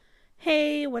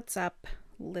Hey, what's up,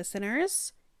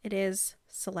 listeners? It is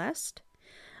Celeste.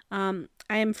 I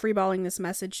am freeballing this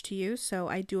message to you, so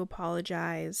I do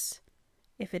apologize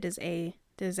if it is a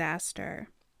disaster.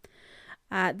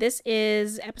 This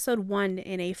is episode 1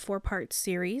 in a 4-part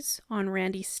series on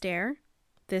Randy Stair.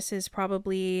 This is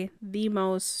probably the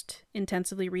most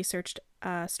intensively researched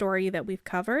story that we've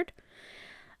covered.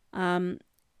 And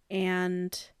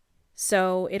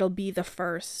so it'll be the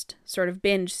first sort of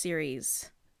binge series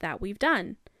that we've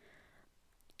done.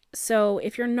 So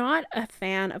if you're not a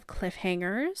fan of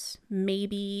cliffhangers,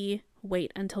 maybe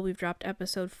wait until we've dropped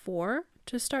episode 4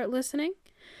 to start listening.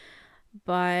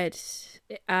 But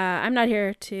I'm not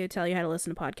here to tell you how to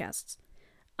listen to podcasts.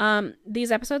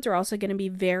 These episodes are also going to be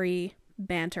very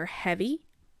banter heavy,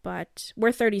 but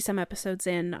we're 30 some episodes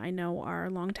in. I know our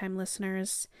longtime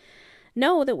listeners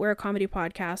know that we're a comedy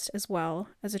podcast as well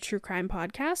as a true crime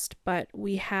podcast, but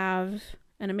we have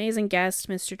an amazing guest.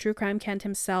 Mr. True Crime Kent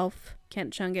himself,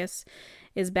 Kent Chungus,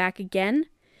 is back again.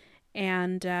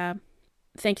 And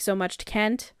thank you so much to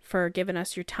Kent for giving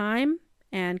us your time.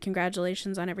 And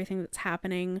congratulations on everything that's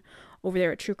happening over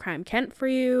there at True Crime Kent for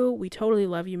you. We totally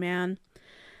love you, man.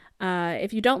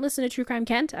 If you don't listen to True Crime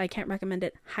Kent, I can't recommend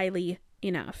it highly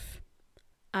enough.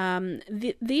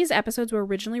 These episodes were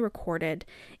originally recorded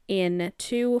in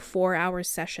 2 4-hour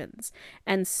sessions.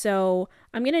 And so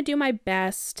I'm going to do my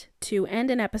best to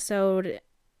end an episode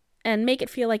and make it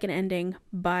feel like an ending,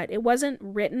 but it wasn't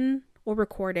written or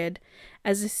recorded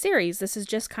as a series. This is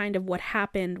just kind of what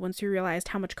happened once we realized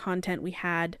how much content we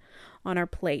had on our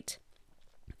plate.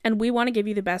 And we want to give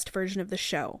you the best version of the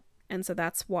show. And so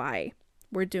that's why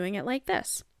we're doing it like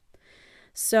this.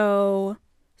 So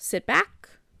sit back,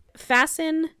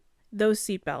 fasten those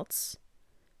seatbelts,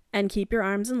 and keep your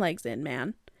arms and legs in,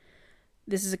 man.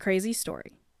 This is a crazy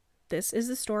story. This is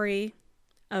the story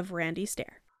of Randy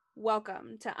Stair.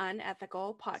 Welcome to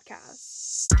Unethical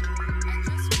Podcast.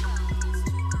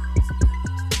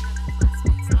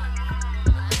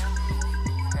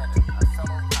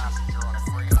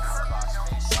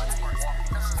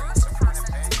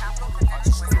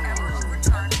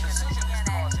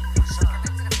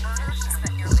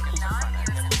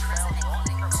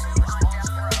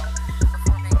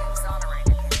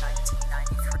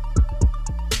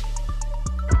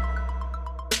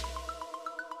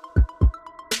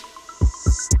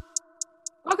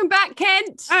 Welcome back,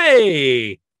 Kent.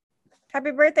 Hey,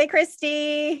 Happy birthday,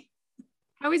 Christy.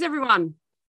 How is everyone?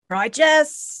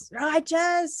 Righteous.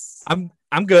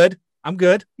 I'm good. I'm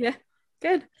good. Yeah,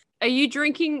 good. Are you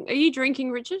drinking,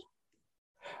 Richard?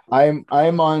 I'm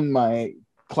on my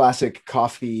classic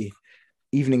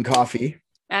evening coffee.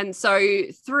 And so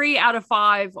 3 out of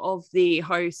 5 of the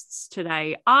hosts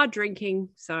today are drinking.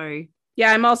 So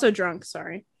Yeah, I'm also drunk.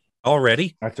 Sorry.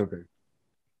 Already? That's okay.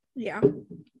 Yeah.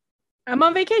 I'm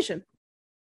on vacation.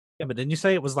 Yeah, but didn't you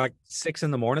say it was like 6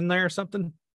 a.m. there or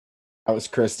something? That was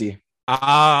Christy.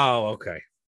 Oh, okay.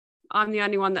 I'm the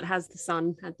only one that has the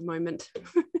sun at the moment.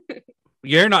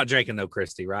 You're not drinking though,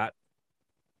 Christy, right?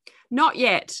 Not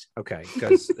yet. Okay,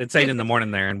 because it's 8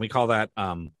 a.m. there, and we call that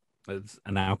it's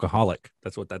an alcoholic.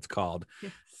 That's what that's called.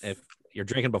 Yes. If you're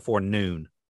drinking before noon,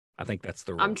 I think that's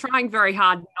the rule. I'm trying very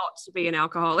hard not to be an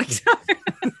alcoholic.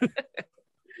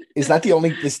 Is that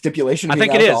the stipulation? I of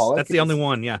think being it is. alcoholic? That's the only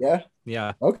one. Yeah. Yeah.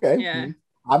 Yeah. Okay. Yeah.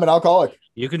 I'm an alcoholic.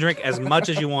 You can drink as much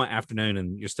as you want afternoon,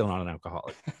 and you're still not an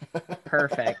alcoholic.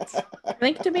 Perfect. I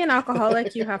think to be an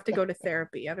alcoholic, you have to go to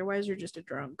therapy. Otherwise, you're just a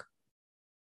drunk.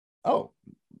 Oh,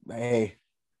 hey.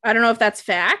 I don't know if that's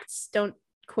facts. Don't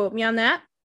quote me on that.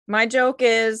 My joke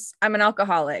is I'm an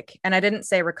alcoholic, and I didn't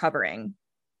say recovering.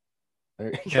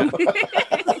 There you go.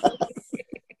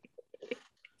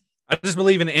 I just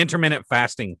believe in intermittent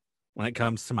fasting when it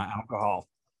comes to my alcohol.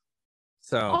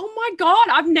 So Oh my God,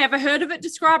 I've never heard of it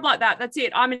described like that. That's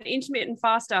it. I'm an intermittent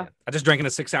faster. I just drink in a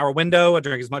 6-hour window. I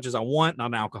drink as much as I want, and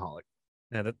I'm an alcoholic.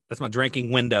 Yeah, that's my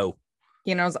drinking window.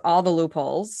 He knows all the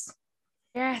loopholes.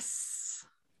 Yes.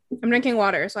 I'm drinking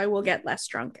water, so I will get less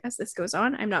drunk as this goes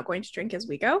on. I'm not going to drink as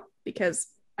we go because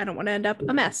I don't want to end up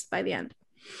a mess by the end.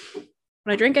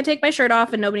 When I drink, I take my shirt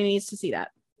off, and nobody needs to see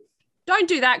that. Don't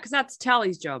do that because that's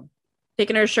Tally's job.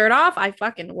 Taking her shirt off? I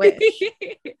fucking wish.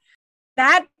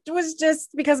 That was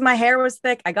just because my hair was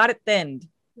thick. I got it thinned.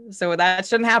 So that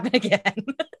shouldn't happen again.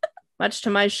 Much to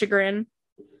my chagrin.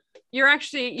 You're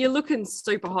looking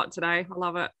super hot today. I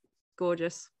love it.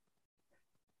 Gorgeous.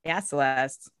 Yeah,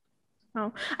 Celeste.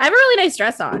 Oh, I have a really nice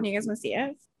dress on. You guys want to see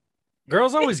it?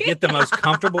 Girls always get the most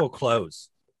comfortable clothes.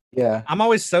 Yeah. I'm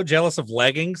always so jealous of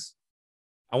leggings.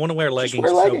 I want to wear leggings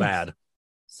wear so leggings. bad.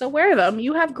 So wear them.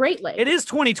 You have great legs. It is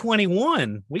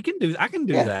 2021. I can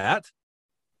do Yeah. that.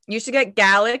 You should get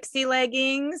galaxy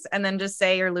leggings and then just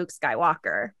say you're Luke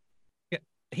Skywalker.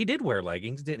 He did wear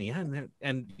leggings, didn't he?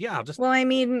 And yeah, I'll just. Well, I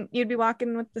mean, you'd be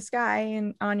walking with the sky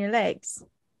and on your legs.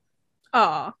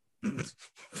 Oh, And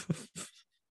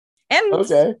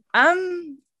Okay.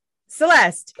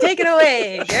 Celeste, take it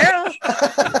away, girl.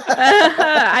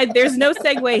 there's no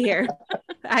segue here.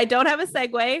 I don't have a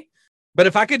segue. But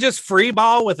if I could just free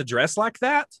ball with a dress like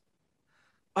that,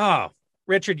 oh,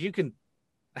 Richard, you can.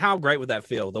 How great would that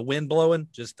feel? The wind blowing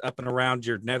just up and around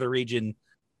your nether region.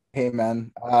 Hey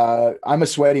man, I'm a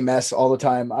sweaty mess all the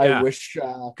time. Yeah. I wish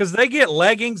Because they get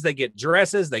leggings, they get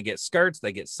dresses, they get skirts,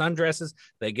 they get sundresses,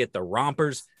 they get the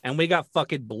rompers, and we got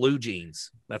fucking blue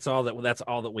jeans. That's all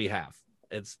that we have.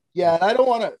 It's yeah, and I don't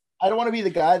want to be the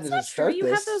guy that It's not just true. start You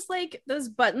this. have those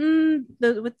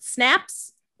with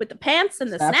snaps with the pants and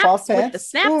the Snap snaps off with pants? the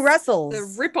snaps. Ooh, Russell's.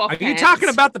 The rip-off Are you pants. talking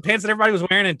about the pants that everybody was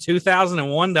wearing in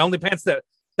 2001? The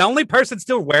only person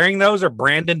still wearing those are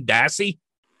Brandon Dassey.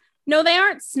 No, they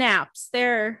aren't snaps.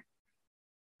 They're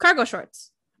cargo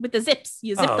shorts with the zips.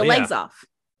 You zip the legs off.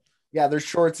 Yeah, there's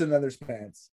shorts and then there's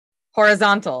pants.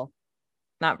 Horizontal,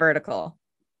 not vertical.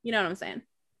 You know what I'm saying?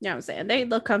 You know what I'm saying? They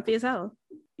look comfy as hell.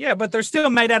 Yeah, but they're still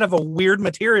made out of a weird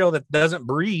material that doesn't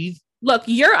breathe. Look,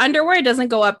 your underwear doesn't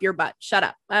go up your butt. Shut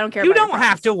up. I don't care. You about your don't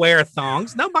have problems. to wear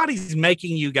thongs. Nobody's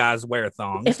making you guys wear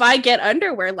thongs. If I get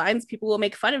underwear lines, people will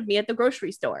make fun of me at the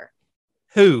grocery store.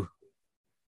 Who?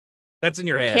 That's in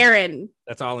your head. Karen.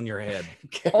 That's all in your head.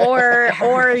 Or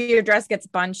your dress gets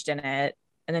bunched in it,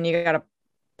 and then you got to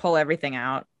pull everything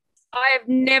out. I have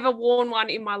never worn one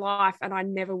in my life, and I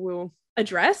never will. A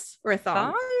dress or a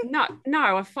thong?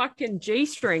 No, a fucking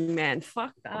G-string, man.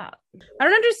 Fuck that. I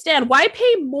don't understand. Why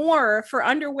pay more for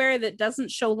underwear that doesn't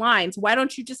show lines? Why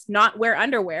don't you just not wear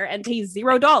underwear and pay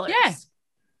 $0? Yeah,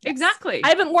 exactly. I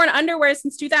haven't worn underwear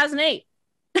since 2008.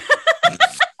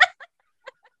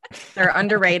 They're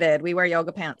underrated. We wear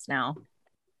yoga pants now.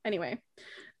 Anyway,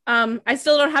 I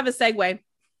still don't have a segue.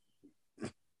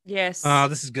 Yes. Oh,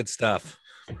 this is good stuff.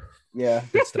 Yeah.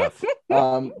 Good stuff.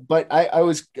 But I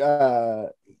was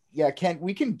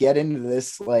we can get into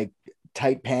this like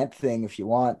tight pant thing if you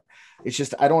want. It's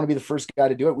just I don't want to be the first guy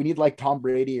to do it. We need like Tom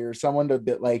Brady or someone to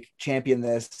like champion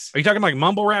this. Are you talking like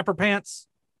mumble rapper pants?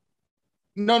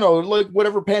 No, like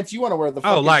whatever pants you want to wear. The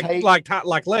Oh, fucking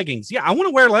like leggings. Yeah, I want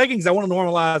to wear leggings. I want to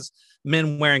normalize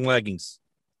men wearing leggings.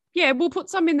 Yeah, we'll put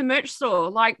some in the merch store.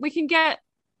 Like we can get,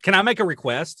 Can I make a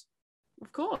request?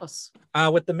 of course.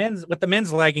 With the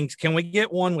men's leggings, can we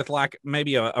get one with like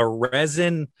maybe a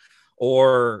resin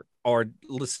or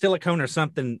silicone or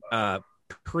something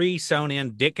pre-sewn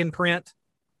in Dickin print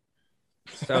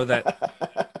so that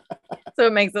So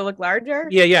it makes it look larger.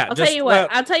 yeah. I'll tell you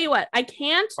what. I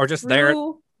can't. Or just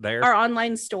through there. our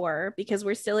online store because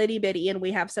we're still itty bitty and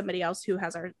we have somebody else who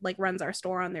has runs our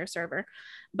store on their server.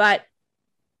 But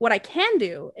what I can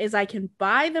do is I can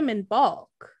buy them in bulk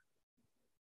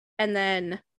and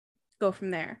then go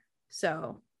from there.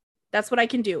 So that's what I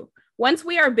can do. Once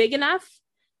we are big enough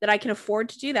that I can afford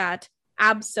to do that,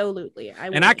 absolutely.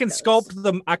 I can sculpt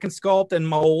them. I can sculpt and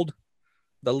mold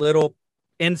the little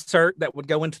insert that would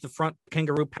go into the front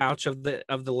kangaroo pouch of the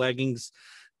leggings.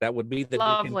 That would be the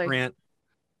Dickin print.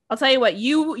 I'll tell you what,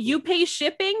 you pay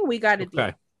shipping, we got to do.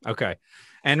 Okay.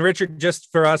 And Richard,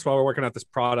 just for us while we're working out this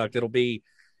product,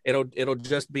 it'll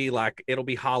just be like, it'll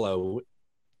be hollow.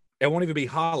 It won't even be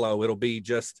hollow. It'll be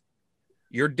just,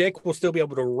 your dick will still be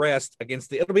able to rest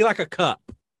against it'll be like a cup,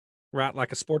 right?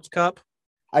 Like a sports cup.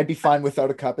 I'd be fine without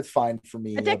a cup. It's fine for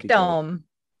me. A dick dome.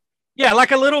 Yeah,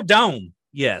 like a little dome.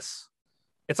 Yes.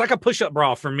 It's like a push-up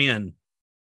bra for men.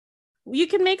 You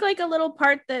can make like a little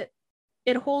part that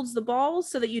it holds the balls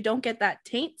so that you don't get that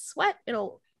taint sweat.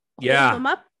 It'll hold them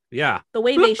up. Yeah. The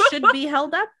way they should be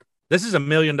held up. This is $1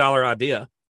 million idea.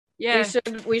 Yeah.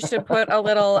 We should put a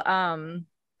little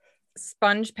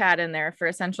sponge pad in there for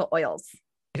essential oils.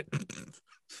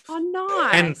 Oh,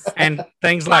 nice. And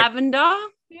things like lavender.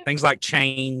 Things like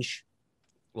change,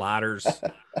 lighters,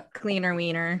 cleaner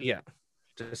wiener. Yeah.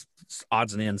 Just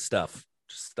odds and ends stuff.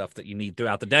 Just stuff that you need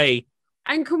throughout the day.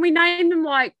 And can we name them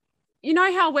like, you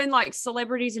know how when like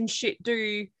celebrities and shit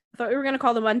do, I thought we were gonna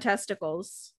call them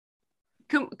untesticles.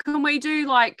 Can we do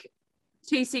like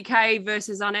TCK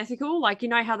versus unethical? Like, you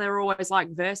know how they're always like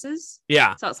versus?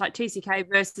 Yeah. So it's like TCK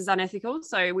versus unethical.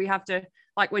 So we have to,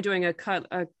 like, we're doing a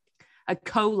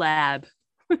collab.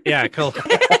 Yeah,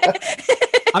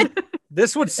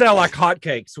 this would sell like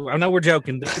hotcakes. I know we're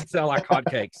joking. This would sell like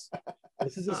hotcakes.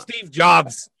 This is a Steve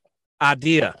Jobs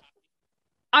idea.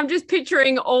 I'm just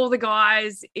picturing all the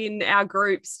guys in our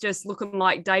groups just looking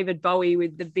like David Bowie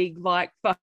with the big, like,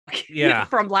 yeah,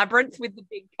 from Labyrinth with the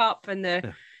big cup and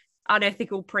the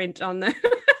unethical print on the.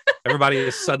 Everybody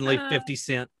is suddenly 50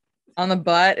 Cent. On the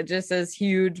butt, it just says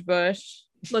huge bush.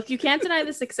 Look, you can't deny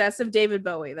the success of David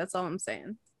Bowie. That's all I'm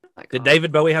saying. Did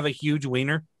David Bowie have a huge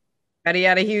wiener? But he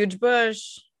had a huge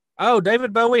bush. Oh,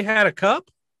 David Bowie had a cup?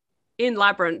 In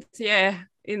Labyrinth? Yeah,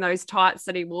 in those tights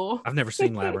that he wore. I've never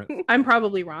seen Labyrinth. I'm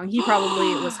probably wrong. He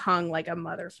probably was hung like a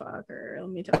motherfucker. Let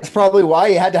me tell That's you. probably why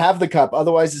he had to have the cup.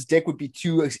 Otherwise, his dick would be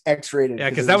too X-rated. Yeah,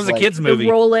 because it that was a like- kid's To movie.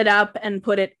 roll it up and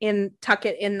put it in, tuck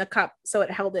it in the cup so it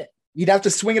held it. You'd have to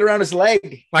swing it around his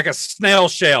leg, Like a snail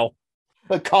shell.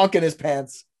 a conch in his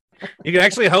pants. You can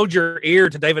actually hold your ear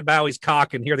to David Bowie's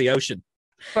cock and hear the ocean.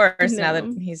 Of course, now No.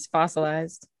 that he's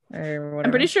fossilized or whatever.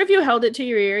 I'm pretty sure if you held it to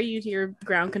your ear, you'd hear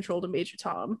ground control to Major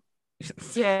Tom.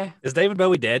 Yeah. Is David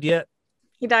Bowie dead yet?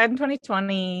 he died in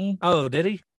 2020. Oh, did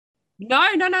he? No.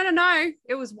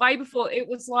 It was way before. It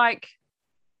was like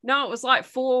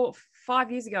 4-5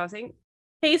 years ago, I think.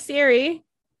 Hey Siri,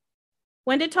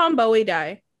 when did Tom Bowie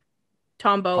die?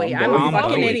 Tom Bowie. Tom I'm Bowie. a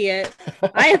fucking Bowie. idiot.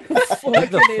 I am a What fucking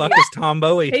the fuck idiot. is Tom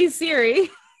Bowie? Hey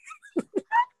Siri.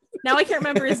 Now I can't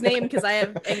remember his name because I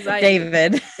have anxiety.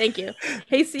 David. Thank you.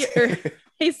 Hey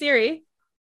Siri.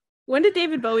 When did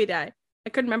David Bowie die? I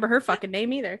couldn't remember her fucking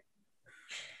name either.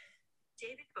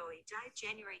 David Bowie died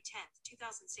January 10th,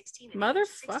 2016.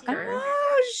 Motherfucker.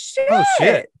 Oh shit. Oh,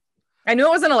 shit. I knew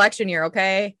it was an election year,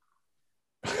 okay?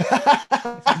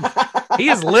 He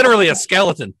is literally a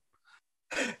skeleton.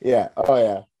 Yeah. Oh,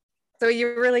 yeah. So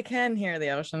you really can hear the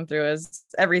ocean through his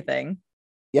everything.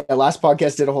 Yeah. Last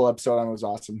podcast did a whole episode on it. It was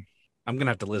awesome. I'm going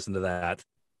to have to listen to that.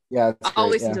 Yeah. it's I'll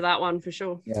great, listen yeah. to that one for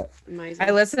sure. Yeah. Amazing.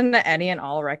 I listen to any and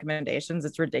all recommendations.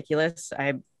 It's ridiculous.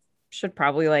 I should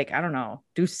probably I don't know,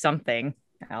 do something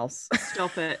else.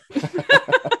 Stop it.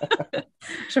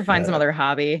 Should find some other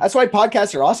hobby. That's why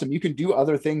podcasts are awesome. You can do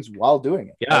other things while doing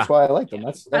it. Yeah. That's why I like them.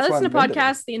 That's I why listened I'm to into them.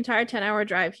 podcasts the entire 10-hour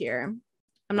drive here.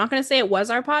 I'm not going to say it was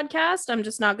our podcast. I'm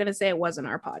just not going to say it wasn't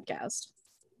our podcast.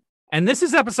 And this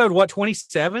is episode, what,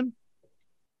 27?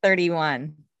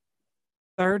 31.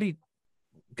 30?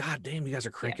 God damn, you guys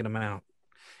are cranking them out.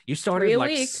 You started 3 a like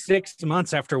week. 6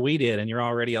 months after we did, and you're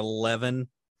already 11,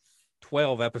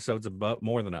 12 episodes above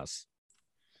more than us.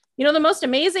 You know, the most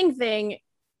amazing thing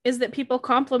is that people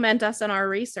compliment us on our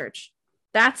research.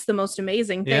 That's the most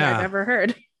amazing thing Yeah. I've ever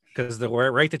heard. Because the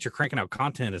rate that you're cranking out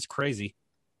content is crazy.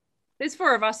 There's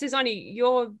 4 of us. There's only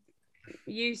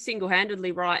you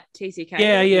single-handedly write TCK.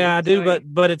 Yeah, I do. So-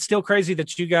 But it's still crazy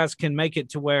that you guys can make it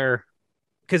to where,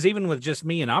 because even with just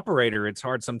me and operator, it's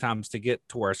hard sometimes to get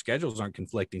to where our schedules aren't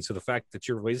conflicting. So the fact that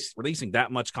you're releasing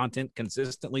that much content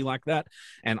consistently like that,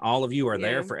 and all of you are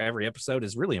there Yeah. for every episode,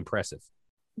 is really impressive.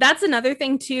 That's another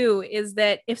thing too, is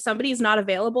that if somebody's not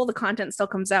available, the content still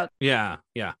comes out. Yeah.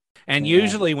 And Yeah.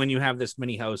 usually when you have this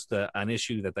many hosts, an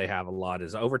issue that they have a lot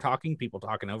is over talking, people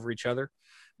talking over each other.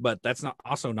 But that's not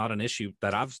an issue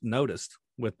that I've noticed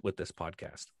with this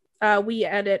podcast. We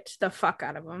edit the fuck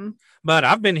out of them. But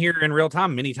I've been here in real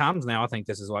time many times now. I think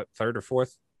this is what, 3rd or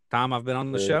 4th time I've been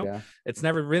on the show. Yeah. It's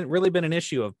never really been an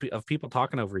issue of people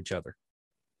talking over each other.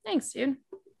 Thanks, dude.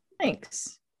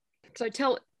 Thanks. So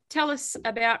tell us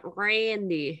about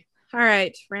Randy. All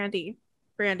right, Randy.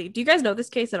 Do you guys know this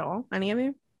case at all? Any of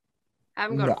you? I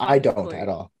haven't got. No, a I fucking don't clue. I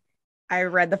don't. I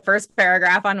read the first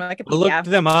paragraph on Look Wikipedia.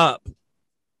 them up.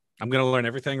 I'm going to learn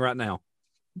everything right now.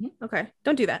 Okay,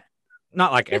 don't do that.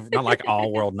 Not like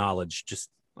all world knowledge, just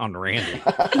on Randy.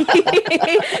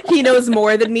 He knows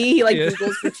more than me. He Yeah.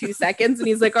 Googles for 2 seconds and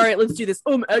he's like, all right, let's do this.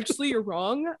 Actually, you're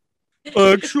wrong.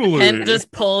 Actually, And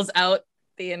just pulls out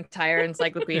the entire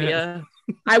encyclopedia.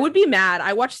 I would be mad.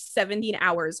 I watched 17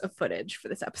 hours of footage for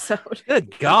this episode.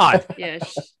 good God.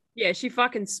 Yeah, she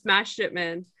fucking smashed it,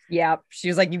 man. Yep. She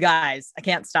was like, you guys, I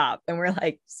can't stop. And we're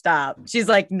like, stop. She's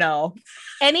like, no.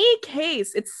 Any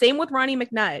case, it's same with Ronnie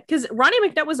McNutt, because Ronnie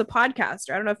McNutt was a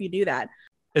podcaster. I don't know if you knew that.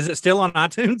 Is it still on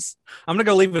iTunes? I'm going to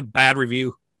go leave a bad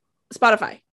review.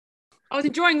 Spotify. I was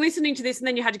enjoying listening to this, and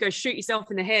then you had to go shoot yourself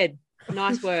in the head.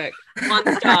 Nice work.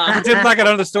 1 star. It seems like I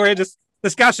know the story. Just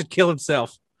this guy should kill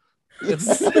himself. It's,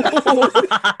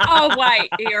 Oh wait,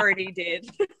 he already did.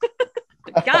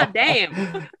 God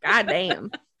damn. God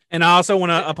damn. and I also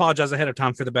want to apologize ahead of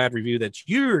time for the bad review that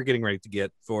you're getting ready to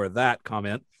get for that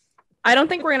comment. I don't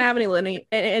think we're gonna have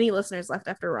any listeners left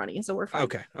after Ronnie, so we're fine.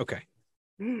 Okay.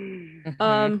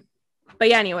 But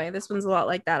yeah, anyway, this one's a lot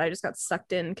like that. I just got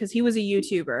sucked in because he was a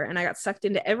YouTuber and I got sucked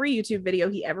into every YouTube video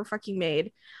he ever fucking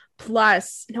made.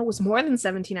 Plus, no, it was more than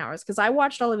 17 hours because I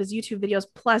watched all of his YouTube videos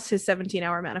plus his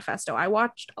 17-hour manifesto. I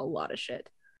watched a lot of shit.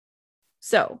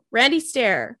 So, Randy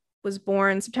Stair was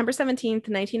born September 17th,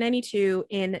 1992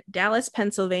 in Dallas,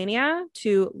 Pennsylvania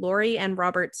to Lori and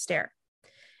Robert Stair.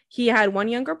 He had one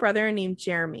younger brother named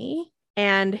Jeremy,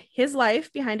 and his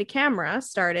life behind a camera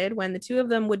started when the two of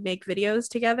them would make videos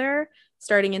together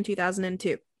starting in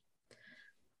 2002.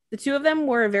 The two of them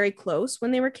were very close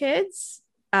when they were kids.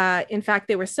 In fact,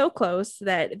 they were so close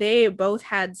that they both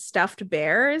had stuffed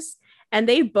bears and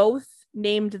they both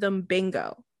named them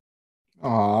Bingo.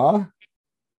 Aw,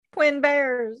 Twin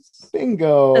bears.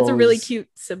 bingo. That's a really cute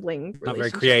sibling Not very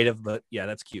relationship. creative, but yeah,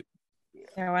 that's cute.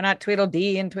 Yeah, why not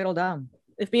Tweedledee and Tweedledum?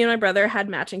 If me and my brother had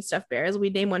matching stuffed bears,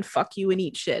 we'd name one Fuck You and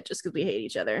Eat Shit just because we hate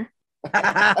each other.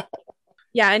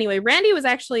 Yeah, anyway, Randy was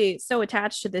actually so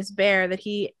attached to this bear that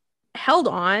he held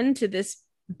on to this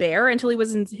bear until he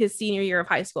was in his senior year of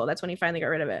high school. That's when he finally got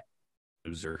rid of it.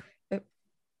 Loser.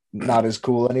 Not as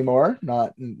cool anymore. Not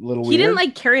a little weird. He didn't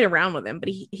like carry it around with him, but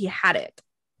he had it.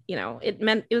 You know, it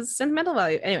was sentimental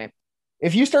value. Anyway,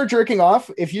 If you start jerking off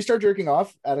at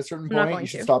a certain I'm not point, going you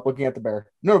should to. stop looking at the bear.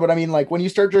 No, but I mean, like when you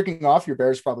start jerking off, your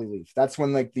bears probably leave. That's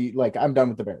when I'm done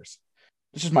with the bears.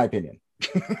 It's just my opinion.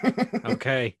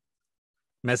 Okay.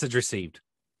 Message received.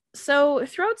 so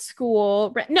throughout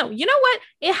school, no, you know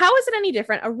what? How is it any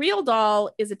different? A real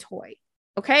doll is a toy.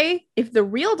 Okay, if the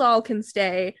real doll can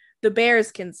stay, the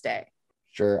bears can stay.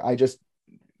 Sure.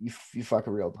 You fuck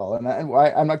a real doll, and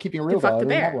I'm not keeping a real fuck doll. I the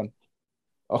don't have bear. one.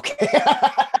 Okay.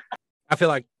 I feel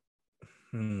like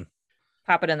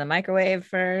Pop it in the microwave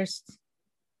first.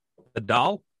 the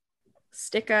doll.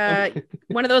 Stick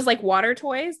one of those like water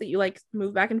toys that you like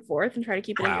move back and forth and try to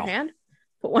keep it in your Wow. hand.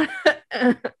 Put one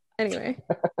anyway.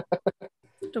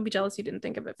 Don't be jealous you didn't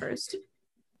think of it first.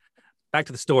 Back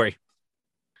to the story.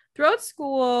 Throughout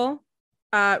school,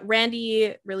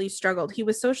 Randy really struggled. He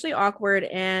was socially awkward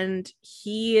and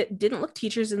he didn't look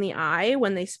teachers in the eye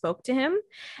when they spoke to him.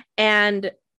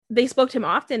 And they spoke to him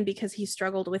often because he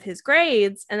struggled with his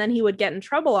grades. And then he would get in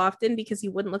trouble often because he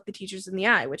wouldn't look the teachers in the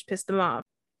eye, which pissed them off.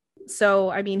 So,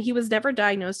 I mean, he was never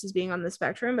diagnosed as being on the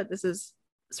spectrum, but this is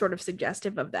sort of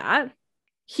suggestive of that.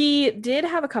 He did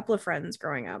have a couple of friends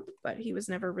growing up, but he was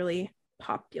never really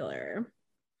popular.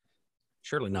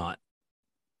 Surely not.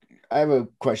 I have a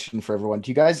question for everyone.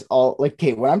 Do you guys all like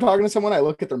Kate? When I'm talking to someone, I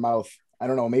look at their mouth. I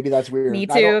don't know. Maybe that's weird. Me I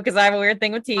too, don't- because I have a weird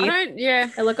thing with I teeth. don't. Yeah,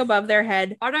 I look above their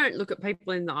head. I don't look at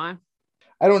people in the eye.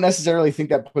 I don't necessarily think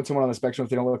that puts someone on the spectrum if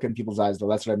they don't look in people's eyes, though.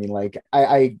 That's what I mean. Like,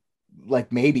 I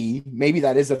like maybe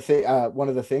that is a thing, one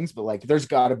of the things, but like, there's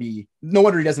got to be no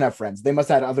wonder he doesn't have friends. They must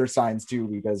have had other signs too,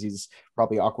 because he's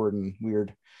probably awkward and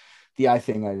weird. The eye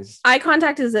thing is Eye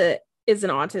contact is an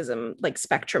autism like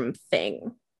spectrum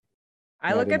thing. I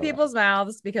Yeah, I look didn't at know that. people's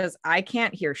mouths because I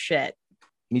can't hear shit.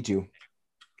 me too.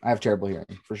 I have terrible hearing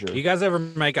for sure. Do you guys ever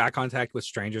make eye contact with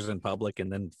strangers in public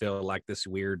and then feel like this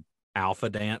weird alpha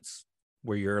dance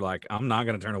where you're like, I'm not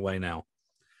going to turn away now.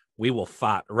 We will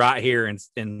fight right here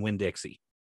in Winn-Dixie.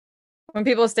 When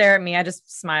people stare at me, I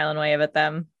just smile and wave at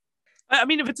them. I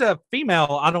mean, if it's a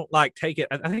female, I don't like take it.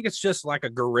 I think it's just like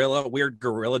weird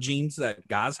gorilla genes that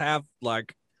guys have,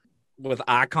 like with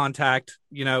eye contact,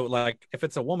 you know, like if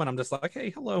it's a woman, I'm just like, hey,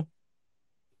 hello.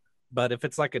 But if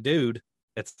it's like a dude,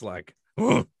 it's like,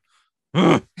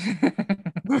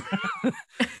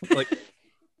 like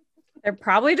They're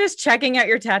probably just checking out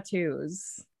your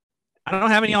tattoos. I don't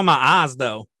have any on my eyes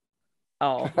though.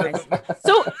 Oh, nice.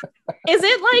 So is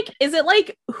it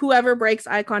like whoever breaks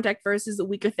eye contact first is the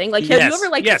weaker thing? Like, have Yes, you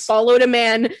ever like yes. followed a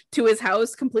man to his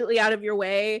house completely out of your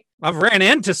way? I've ran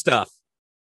into stuff,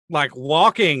 like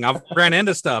walking. I've ran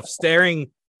into stuff, staring.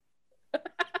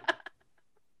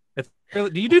 Do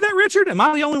you do that, Richard? Am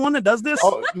I the only one that does this?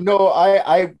 Oh no,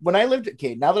 I when I lived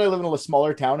now that I live in a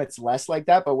smaller town, it's less like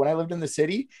that. But when I lived in the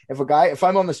city, if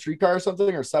I'm on the streetcar or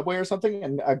something or subway or something,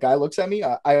 and a guy looks at me,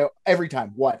 I every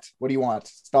time, what do you want?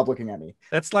 Stop looking at me.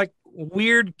 That's like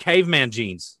weird caveman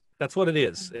genes. That's what it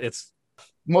is. It's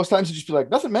Most times you just be like,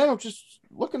 nothing, man. I'm just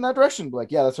looking that direction. Be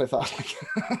like, yeah, that's what I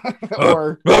thought.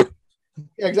 Or yeah,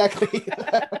 exactly.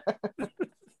 I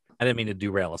didn't mean to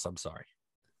derail us. I'm sorry.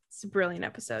 It's a brilliant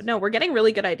episode. No, we're getting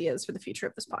really good ideas for the future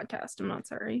of this podcast. I'm not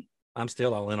sorry. I'm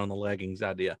still all in on the leggings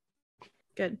idea.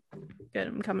 Good.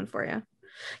 I'm coming for you.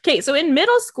 Okay, so in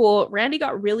middle school, Randy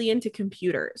got really into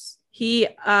computers. He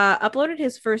uploaded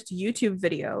his first YouTube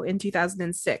video in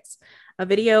 2006, a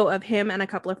video of him and a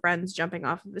couple of friends jumping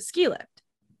off of a ski lift.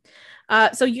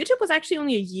 So YouTube was actually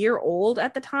only a year old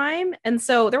at the time, and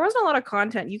so there wasn't a lot of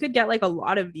content. You could get like a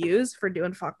lot of views for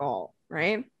doing fuck all,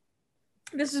 right?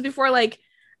 This was before like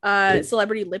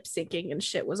celebrity lip syncing and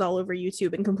shit was all over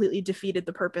YouTube and completely defeated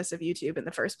the purpose of YouTube in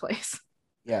the first place.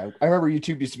 Yeah, I remember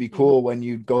YouTube used to be cool when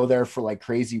you'd go there for like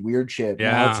crazy weird shit. Now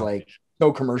Yeah. it's like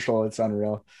so commercial, it's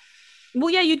unreal. Well,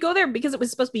 yeah, you'd go there because it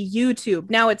was supposed to be YouTube.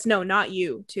 Now it's no, not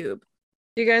YouTube.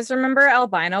 Do Do you guys remember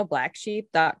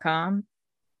albinoblacksheep.com?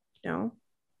 No.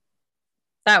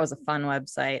 That was a fun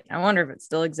website. I wonder if it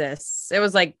still exists. It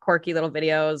was like quirky little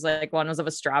videos. Like one was of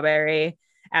a strawberry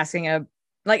asking a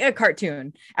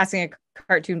cartoon, asking a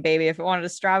cartoon baby if it wanted a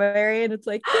strawberry. And it's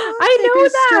like, I know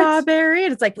that strawberry.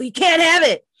 And it's like, well, you can't have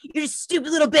it. You're just a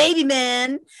stupid little baby,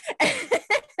 man. And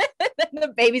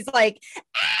the baby's like,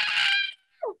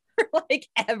 like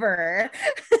ever.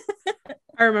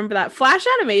 I remember that. Flash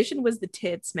animation was the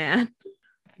tits, man.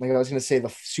 Like I was gonna say the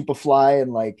Superfly,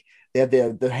 and like they had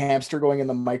the hamster going in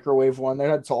the microwave one. They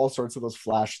had all sorts of those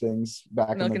Flash things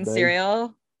back Milk in the and day. cereal.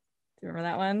 Do you remember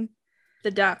that one? The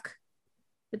duck.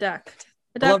 The duck.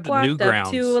 The I duck loved walked Newgrounds.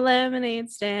 up to a lemonade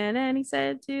stand and he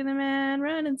said to the man,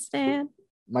 run and stand.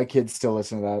 My kids still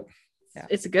listen to that. Yeah.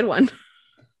 It's a good one.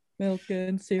 Milk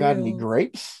and cereal. Got any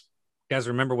grapes? You guys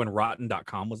remember when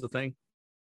Rotten.com was the thing?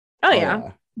 Oh,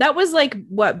 yeah. That was like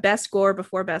what, Best Gore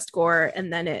before Best Gore,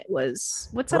 and then it was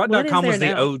Rotten.com was the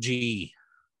now? OG.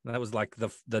 That was like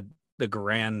the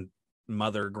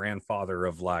grandfather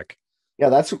of like Yeah,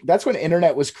 that's when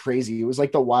internet was crazy. It was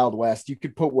like the Wild West. You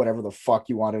could put whatever the fuck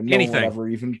you wanted. No Anything. one ever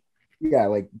even. Yeah,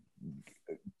 like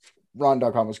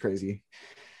Ron.com was crazy.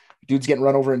 Dudes getting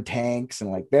run over in tanks, and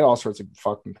like they had all sorts of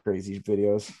fucking crazy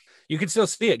videos. you can still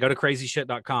see it. Go to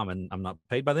crazyshit.com, and I'm not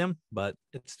paid by them, but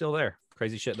it's still there.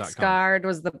 Crazyshit.com. Scarred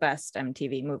was the best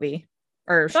MTV movie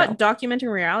or I show. thought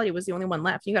documenting reality was the only one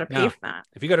left. You got to pay No. for that.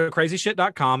 If you go to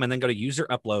crazyshit.com and then go to user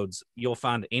uploads, you'll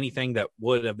find anything that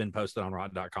would have been posted on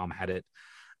Rotten.com had it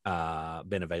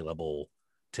been available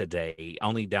today.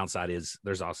 Only downside is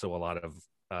there's also a lot of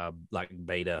like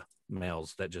beta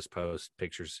males that just post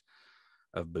pictures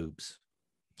of boobs.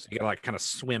 So you gotta like kind of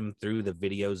swim through the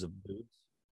videos of boobs.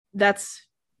 That's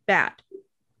bad.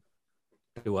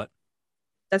 Do what?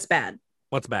 That's bad.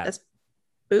 What's bad? That's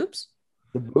boobs.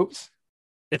 The boobs.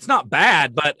 It's not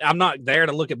bad, but I'm not there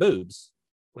to look at boobs.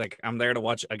 Like I'm there to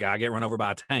watch a guy get run over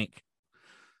by a tank.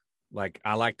 Like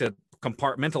I like to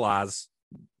compartmentalize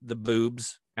the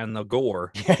boobs and the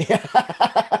gore.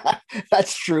 Yeah.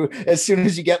 That's true. As soon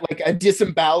as you get like a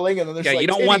disemboweling, and then there's Yeah, like, you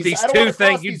don't want titties. these I don't two wanna cross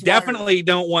things. You these definitely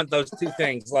don't want those two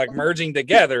things like merging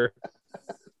together.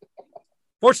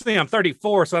 Fortunately, I'm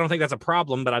 34, so I don't think that's a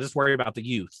problem, but I just worry about the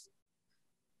youth.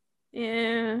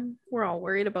 Yeah, we're all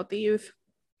worried about the youth.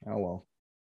 wires. Oh well.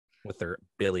 With their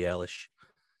Billie Eilish.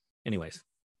 Anyways,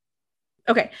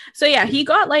 Okay, so yeah, he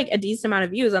got like a decent amount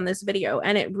of views on this video,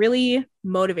 and it really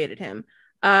motivated him.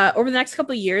 Over the next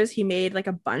couple of years, he made like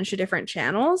a bunch of different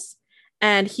channels,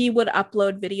 and he would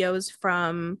upload videos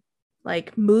from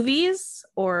like movies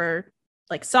or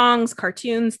like songs,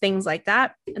 cartoons, things like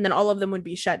that, and then all of them would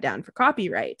be shut down for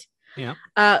copyright. Yeah.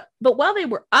 But while they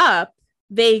were up,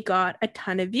 they got a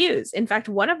ton of views. In fact,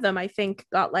 one of them I think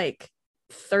got like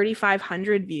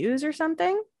 3,500 views or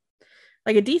something,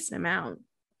 like a decent amount.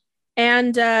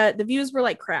 And the views were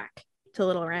like crack to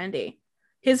little Randy.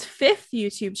 His fifth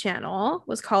YouTube channel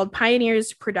was called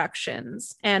Pioneers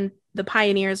Productions, and the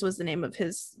Pioneers was the name of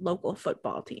his local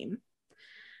football team.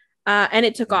 And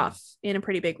it took off in a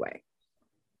pretty big way.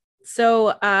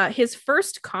 So his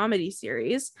first comedy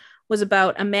series was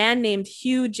about a man named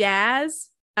Hugh Jazz,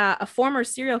 a former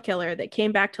serial killer that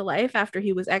came back to life after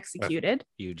he was executed.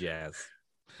 Hugh Jazz.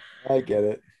 I get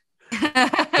it.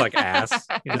 Like ass.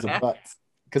 You Because know? of butts.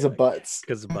 Because of butts.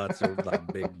 Because the butts are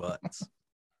like big butts.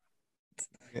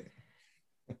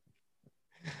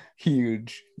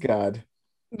 Huge. God.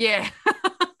 Yeah.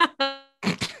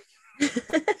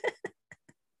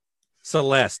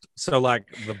 Celeste. So like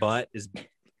the butt is,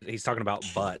 he's talking about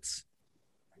butts.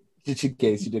 Just in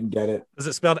case you didn't get it. Is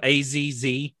it spelled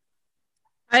AZZ?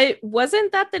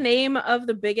 Wasn't that the name of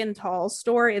the Big and Tall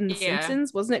store in The Yeah.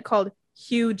 Simpsons? Wasn't it called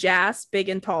Hugh Jass Big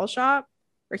and Tall Shop,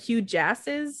 or Hugh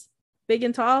Jass's Big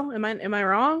and Tall? Am I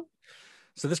wrong?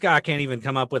 So this guy can't even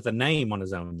come up with a name on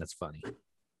his own. That's funny.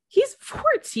 He's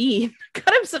 14.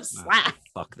 Cut him some slack.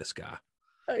 Fuck this guy.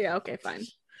 Oh yeah, okay, fine.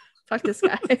 Fuck this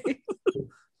guy.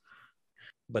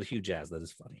 But Hugh Jazz, that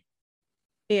is funny.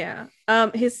 Yeah.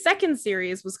 His second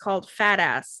series was called Fat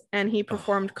Ass, and he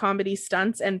performed comedy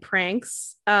stunts and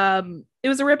pranks. It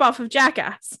was a ripoff of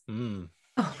Jackass. Mm.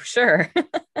 Oh, sure.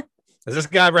 Has this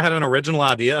guy ever had an original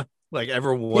idea? Like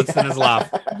ever once in his life?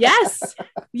 Yes.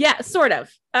 Yeah, sort of.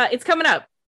 It's coming up.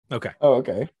 Okay. Oh,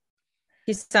 okay.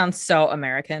 He sounds so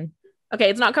American. Okay,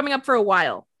 it's not coming up for a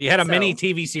while. He had a So- mini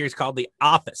TV series called The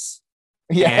Office.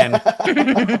 Yeah.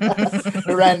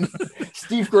 Ran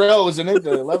Steve Carell was in it.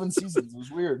 The 11 seasons. It was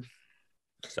weird.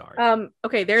 Sorry.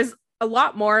 Okay, there's a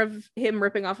lot more of him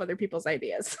ripping off other people's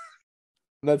ideas.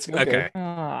 That's okay. Okay.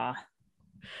 Ah,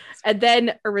 And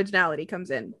then originality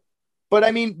comes in. But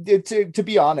I mean, to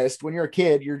be honest, when you're a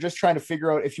kid, you're just trying to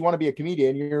figure out if you want to be a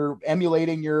comedian, you're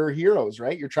emulating your heroes,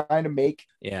 right? You're trying to make.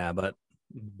 Yeah, but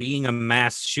being a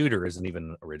mass shooter isn't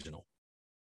even original.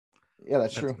 Yeah,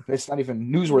 that's true. It's not even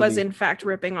He newsworthy. was in fact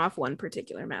ripping off one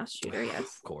particular mass shooter. Yes.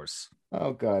 Of course.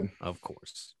 Oh God. Of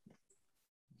course.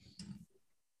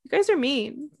 You guys are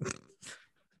mean.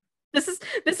 This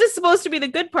is supposed to be the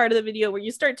good part of the video where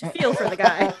you start to feel for the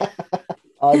guy.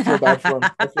 I feel bad for him.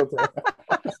 I feel terrible.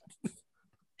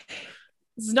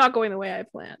 This is not going the way I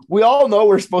planned. We all know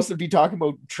we're supposed to be talking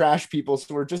about trash people,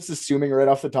 so we're just assuming right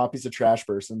off the top he's a trash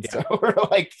person. Yeah. So we're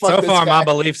like, fuck So this far, guy. my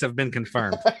beliefs have been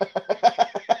confirmed.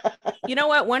 You know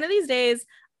what? One of these days,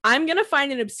 I'm going to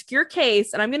find an obscure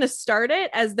case and I'm going to start it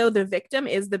as though the victim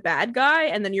is the bad guy.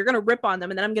 And then you're going to rip on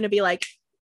them. And then I'm going to be like,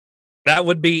 That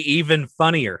would be even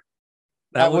funnier.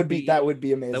 That would be amazing. That would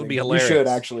be We hilarious. should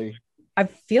actually. I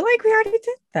feel like we already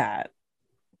did that.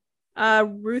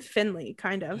 Ruth Finley,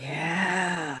 kind of.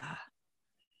 Yeah.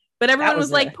 But everyone That was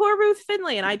was like, it. poor Ruth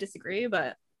Finley. And I disagree,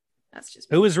 but that's just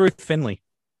me. Who is Ruth Finley?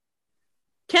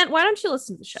 Kent, why don't you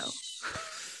listen to the show?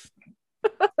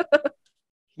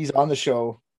 He's on the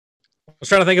show. I was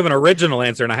trying to think of an original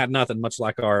answer, and I had nothing. Much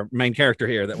like our main character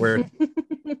here, that we're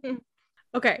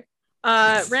Okay.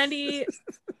 Randy.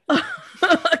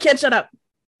 Can't shut up.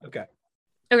 okay.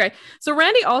 Okay. So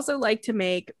Randy also liked to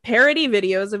make parody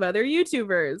videos of other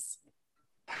YouTubers.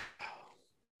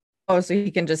 Oh, so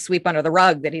he can just sweep under the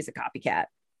rug that he's a copycat.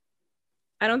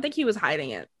 I don't think he was hiding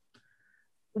it.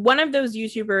 One of those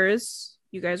YouTubers,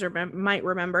 you guys might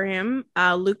remember him,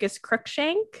 Lucas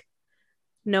Cruikshank,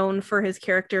 known for his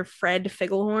character Fred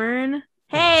Figglehorn.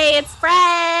 Hey, it's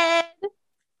Fred!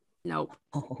 Nope.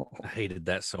 I hated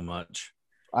that so much.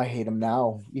 I hate him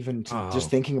now, even Oh. just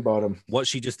thinking about him. What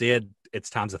she just did, it's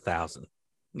times 1,000.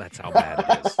 That's how bad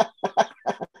it is.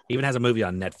 Even has a movie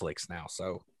on Netflix now.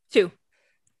 So 2.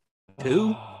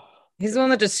 2? He's the one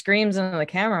that just screams into the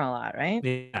camera a lot, right?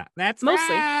 Yeah, that's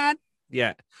Mostly. right.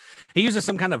 Yeah, he uses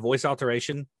some kind of voice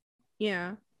alteration.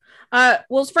 Yeah.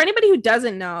 Well, for anybody who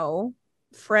doesn't know,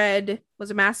 Fred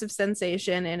was a massive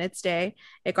sensation in its day.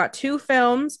 It got 2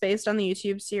 films based on the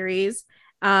YouTube series.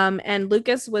 And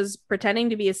Lucas was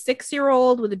pretending to be a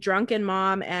 6-year-old with a drunken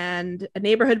mom and a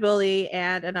neighborhood bully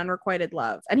and an unrequited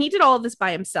love. And he did all of this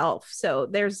by himself. So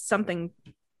there's something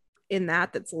in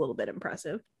that that's a little bit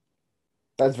impressive.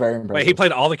 That's very impressive. Wait, he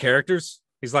played all the characters?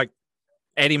 He's like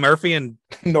Eddie Murphy and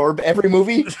Norb every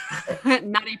movie.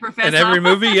 Nutty Professor. in every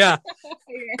movie? Yeah.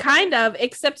 Kind of,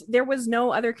 except there was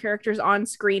no other characters on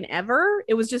screen ever.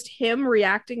 It was just him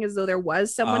reacting as though there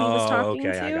was someone he was talking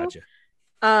okay, to. I got you.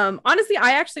 Honestly,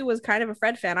 I actually was kind of a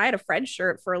Fred fan. I had a Fred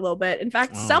shirt for a little bit. In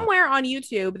fact, somewhere on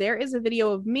YouTube, there is a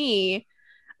video of me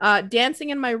dancing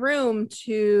in my room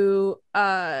to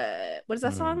what is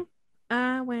that song?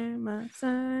 I wear my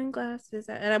sunglasses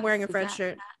and I'm wearing a Fred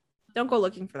shirt. Don't go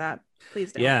looking for that.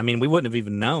 Please don't. Yeah, I mean, we wouldn't have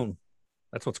even known.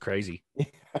 That's what's crazy.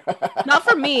 Not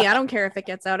for me. I don't care if it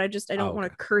gets out. I don't Oh,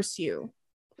 want to curse you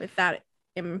with that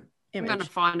I'm image. going to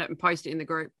find it and post it in the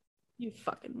group. You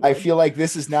fucking I would. feel like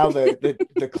this is now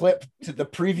the clip to the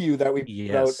preview that we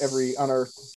put out Yes. on our.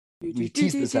 We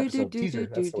teased this episode. Teaser.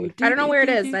 That's the word. I don't know where it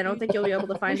is. I don't think you'll be able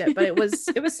to find it, but it was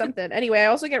something. Anyway, I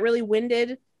also get really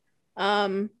winded.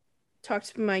 Talk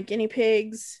to my guinea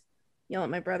pigs, yell at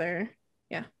my brother.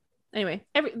 Yeah. Anyway,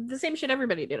 the same shit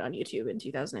everybody did on YouTube in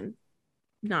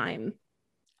 2009.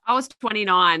 I was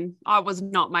 29. I was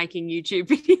not making YouTube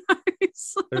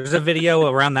videos. There's a video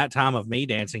around that time of me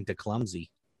dancing to Clumsy.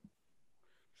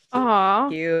 Aw.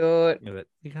 Cute.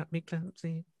 You got me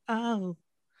clumsy. Oh,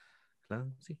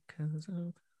 clumsy cause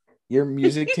of... Your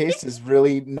music taste has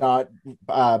really not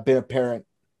been apparent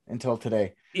until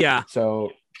today. Yeah.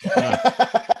 So.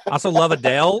 I also love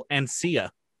Adele and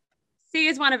Sia. See,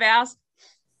 is one of ours.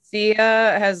 Sia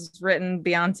has written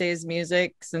Beyonce's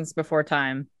music since before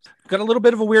time. Got a little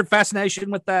bit of a weird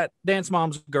fascination with that Dance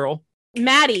Moms girl.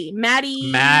 Maddie.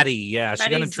 Yeah, she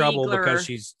got in Maddie trouble Ziegler. because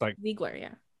she's like, Ziegler,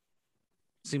 yeah.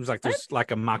 seems like there's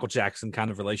like a Michael Jackson kind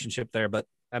of relationship there. But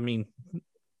I mean,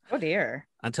 Oh dear.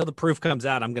 until the proof comes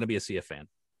out, I'm going to be a Sia fan.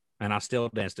 And I still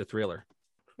dance to Thriller.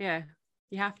 Yeah,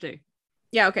 you have to.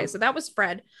 Yeah, okay, so that was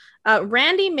Fred.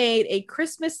 Randy made a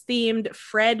Christmas-themed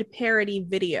Fred parody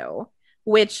video,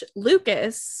 which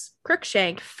Lucas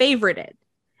Cruikshank favorited.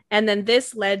 And then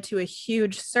this led to a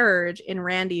huge surge in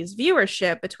Randy's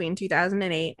viewership between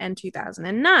 2008 and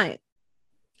 2009.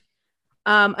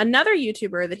 Another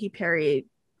YouTuber that he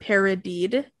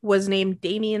parodied was named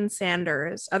Damian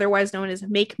Sanders, otherwise known as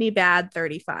Make Me Bad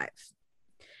 35.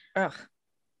 Ugh.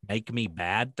 Make Me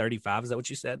Bad 35. Is that what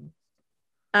you said?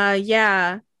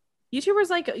 Yeah. YouTubers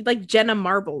like Jenna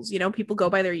Marbles, you know, people go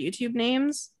by their YouTube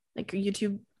names, like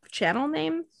YouTube channel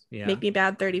names. Yeah. Make Me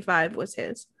Bad 35 was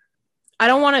his. I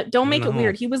don't want to, don't make it No.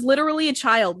 weird. He was literally a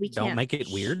child. We can't. Don't make it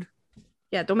weird.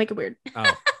 Yeah, don't make it weird.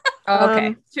 Oh,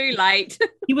 Okay. Too late.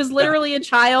 He was literally a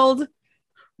child.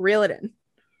 Reel it in.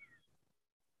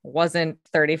 Wasn't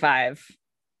 35.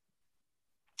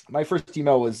 My first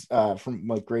email was from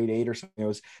like grade 8 or something. It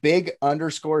was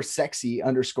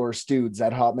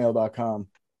big_sexy_studes@hotmail.com.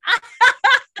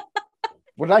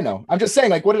 What did I know? I'm just saying,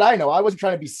 like, what did I know? I wasn't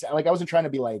trying to be like, I wasn't trying to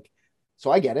be like,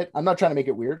 so I get it. I'm not trying to make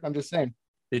it weird. I'm just saying.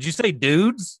 did you say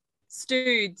dudes?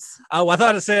 Studes. Oh, I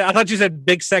thought you said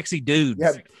big sexy dudes.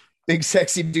 Yeah,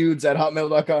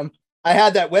 bigsexydudes@hotmail.com. I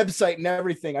had that website and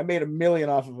everything. I made $1 million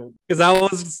off of it. Because I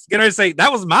was gonna say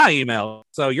that was my email.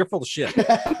 So you're full of shit.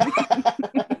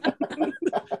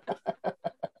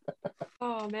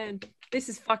 Oh man, this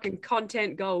is fucking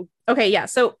content gold. Okay, yeah.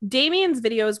 So Damien's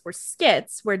videos were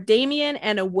skits where Damien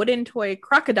and a wooden toy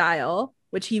crocodile,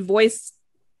 which he voiced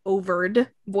over,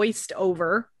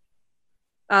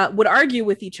 would argue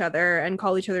with each other and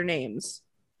call each other names.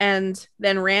 And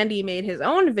then Randy made his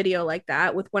own video like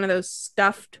that with one of those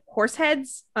stuffed horse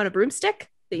heads on a broomstick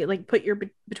that you like put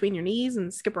between your knees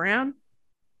and skip around.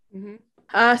 Mm-hmm.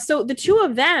 So the two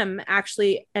of them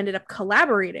actually ended up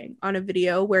collaborating on a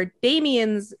video where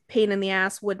Damien's pain in the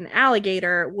ass wooden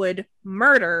alligator would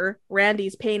murder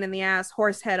Randy's pain in the ass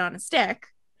horse head on a stick.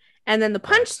 And then the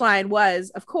punchline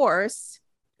was, of course,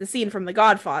 the scene from The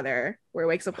Godfather where he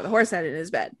wakes up with a horse head in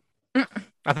his bed.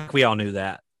 I think we all knew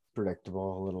that.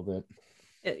 Predictable a little bit.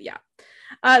 Yeah.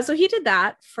 So he did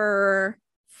that for,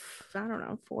 I don't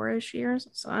know, 4-ish years,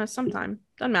 sometime.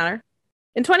 Doesn't matter.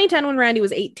 In 2010, when Randy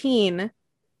was 18,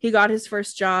 he got his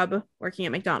first job working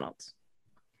at McDonald's.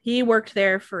 He worked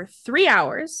there for 3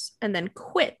 hours and then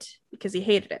quit because he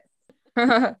hated it.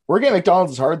 Working at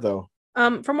McDonald's is hard, though.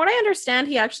 From what I understand,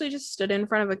 he actually just stood in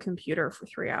front of a computer for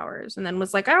 3 hours and then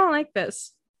was like, I don't like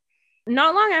this.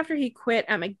 Not long after he quit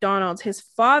at McDonald's, his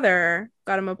father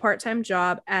got him a part-time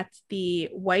job at the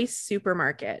Weiss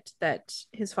supermarket that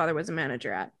his father was a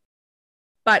manager at.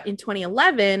 But in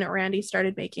 2011, Randy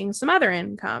started making some other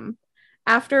income.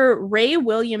 After Ray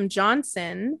William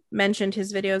Johnson mentioned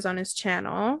his videos on his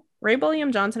channel, Ray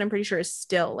William Johnson, I'm pretty sure, is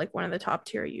still like one of the top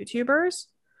tier YouTubers.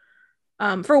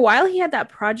 For a while, he had that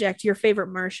project, Your Favorite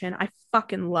Martian. I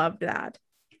fucking loved that.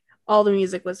 All the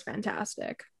music was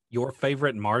fantastic. Your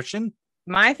favorite Martian?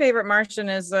 My favorite Martian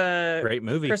is Great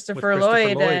movie. with Christopher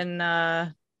Lloyd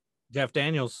and Jeff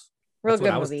Daniels. real That's what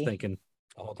good I was movie. thinking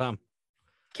the whole time.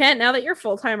 Kent, now that you're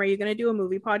full-time, are you going to do a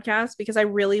movie podcast? Because I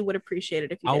really would appreciate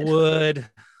it if you I did. would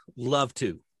love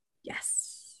to.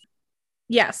 Yes.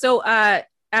 Yeah, so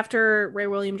after Ray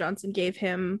William Johnson gave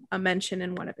him a mention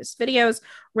in one of his videos,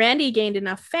 Randy gained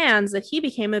enough fans that he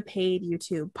became a paid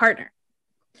YouTube partner.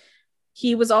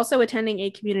 He was also attending a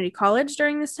community college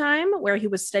during this time where he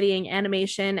was studying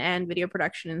animation and video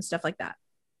production and stuff like that.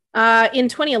 In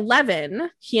 2011,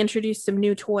 he introduced some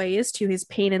new toys to his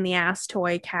pain in the ass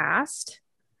toy cast.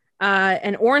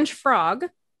 An orange frog,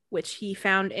 which he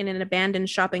found in an abandoned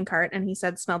shopping cart and he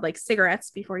said smelled like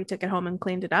cigarettes before he took it home and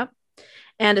cleaned it up,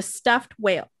 and a stuffed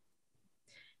whale.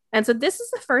 And so this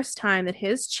is the first time that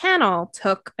his channel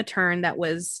took a turn that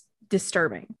was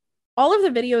disturbing. All of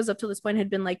the videos up to this point had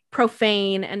been like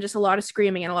profane and just a lot of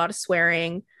screaming and a lot of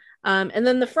swearing. And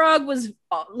then the frog was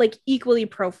like equally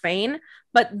profane,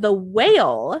 but the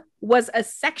whale was a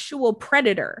sexual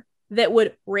predator that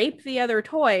would rape the other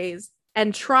toys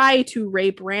and try to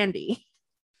rape Randy.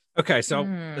 Okay, so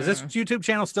is this YouTube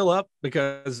channel still up?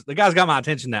 Because the guy's got my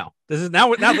attention now. This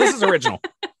is original.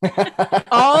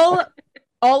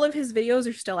 all of his videos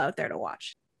are still out there to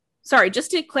watch. Sorry,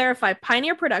 just to clarify,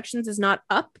 Pioneer Productions is not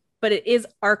up, but it is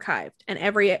archived, and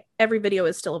every video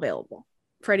is still available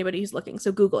for anybody who's looking.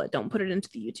 So Google it. Don't put it into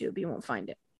the YouTube. You won't find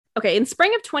it. Okay, in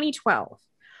spring of 2012,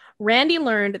 Randy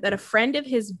learned that a friend of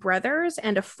his brother's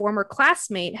and a former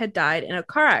classmate had died in a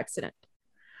car accident.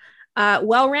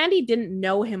 While Randy didn't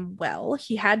know him well,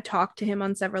 he had talked to him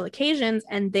on several occasions,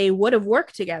 and they would have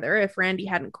worked together if Randy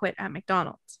hadn't quit at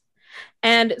McDonald's.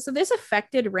 And so this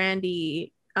affected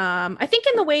Randy, I think,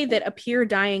 in the way that a peer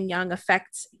dying young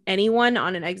affects anyone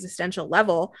on an existential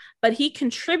level, but he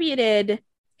contributed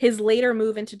his later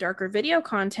move into darker video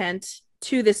content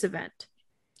to this event.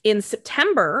 In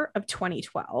September of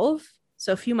 2012,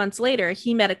 so a few months later,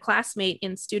 he met a classmate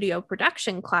in studio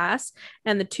production class,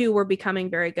 and the two were becoming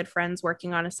very good friends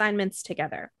working on assignments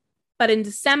together. But in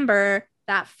December,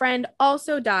 that friend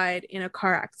also died in a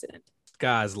car accident.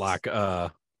 Guys like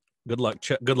good luck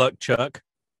Chuck.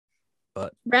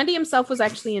 But Randy himself was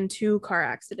actually in 2 car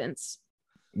accidents.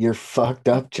 You're fucked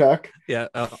up, Chuck. Yeah,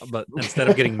 but instead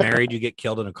of getting married, you get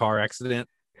killed in a car accident.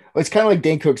 Well, it's kind of like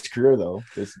Dane Cook's career, though.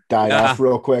 Just died Yeah. off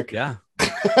real quick. Yeah,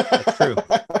 that's true.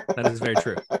 That is very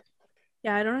true.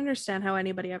 Yeah, I don't understand how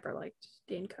anybody ever liked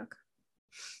Dane Cook.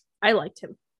 I liked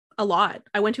him a lot.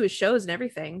 I went to his shows and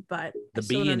everything, but The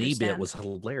B&E bit was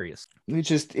hilarious. It's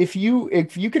just if you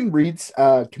can read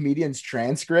comedian's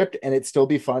transcript and it still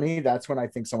be funny, that's when I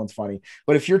think someone's funny.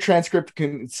 But if your transcript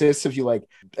consists of you like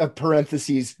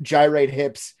parentheses, gyrate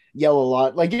hips, yell a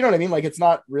lot, like, you know what I mean? Like, it's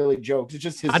not really jokes. It's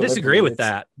just his. I disagree delivery. with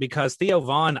that, because Theo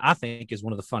Vaughn, I think, is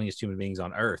one of the funniest human beings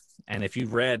on earth. And if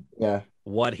you've read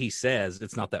what he says,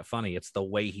 it's not that funny. It's the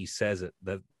way he says it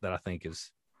that I think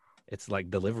is, it's like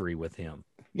delivery with him.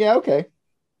 Yeah. Okay.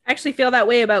 I actually feel that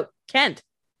way about Kent.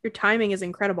 Your timing is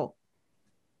incredible.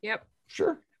 Yep.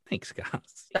 Sure. Thanks,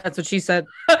 guys. That's what she said.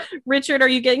 Richard, are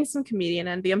you getting some comedian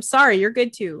envy? I'm sorry, you're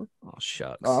good too. Oh,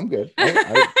 shucks. Oh, I'm good.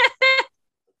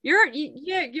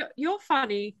 You're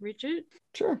funny, Richard.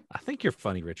 Sure. I think you're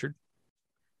funny, Richard.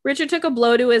 Richard took a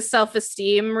blow to his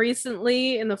self-esteem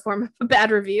recently in the form of a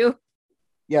bad review.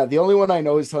 Yeah. The only one I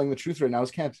know is telling the truth right now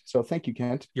is Kent. So thank you,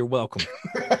 Kent. You're welcome.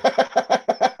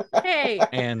 Hey.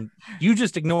 And you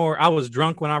just ignore, I was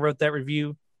drunk when I wrote that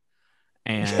review.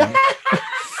 And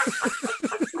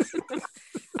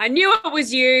I knew it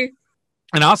was you.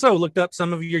 I also looked up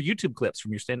some of your YouTube clips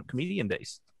from your stand-up comedian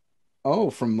days. Oh,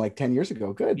 from like 10 years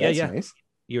ago. Good. Yeah, That's yeah. nice.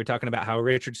 You were talking about how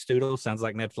Richard Stoodle sounds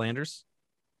like Ned Flanders.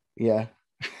 Yeah.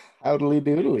 Howdly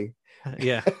doodly.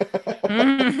 Yeah.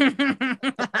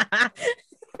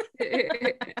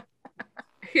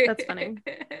 That's funny.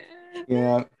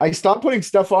 Yeah, I stopped putting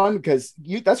stuff on because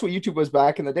that's what YouTube was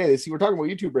back in the day. See, we're talking about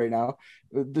YouTube right now.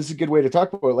 This is a good way to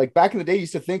talk about it. Like back in the day, you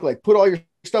used to think like put all your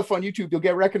stuff on YouTube, you'll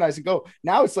get recognized and go.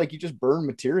 Now it's like you just burn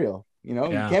material. You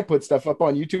know, Yeah. You can't put stuff up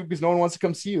on YouTube because no one wants to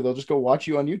come see you. They'll just go watch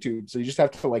you on YouTube. So you just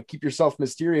have to like keep yourself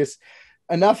mysterious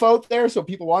enough out there so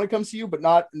people want to come see you, but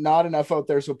not enough out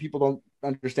there so people don't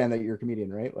understand that you're a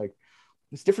comedian, right? Like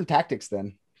it's different tactics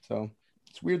then. So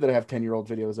it's weird that I have 10-year-old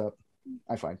videos up.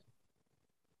 I find.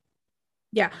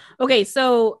 Yeah. Okay.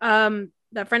 So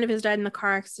that friend of his died in the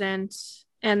car accident.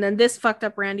 And then this fucked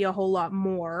up Randy a whole lot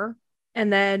more.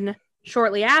 And then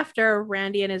shortly after,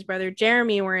 Randy and his brother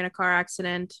Jeremy were in a car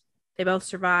accident. They both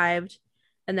survived.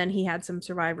 And then he had some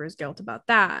survivor's guilt about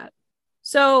that.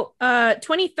 So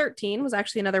 2013 was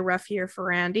actually another rough year for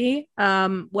Randy.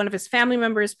 One of his family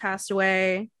members passed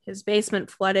away. His basement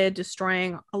flooded,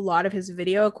 destroying a lot of his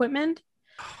video equipment.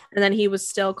 And then he was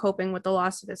still coping with the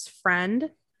loss of his friend.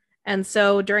 And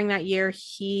so during that year,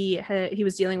 he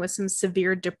was dealing with some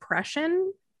severe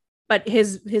depression, but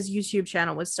his YouTube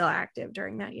channel was still active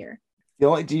during that year.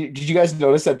 Did you guys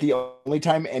notice that the only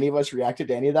time any of us reacted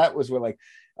to any of that was when like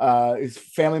his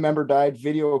family member died,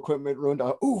 video equipment ruined,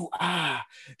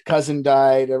 cousin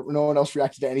died, no one else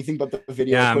reacted to anything but the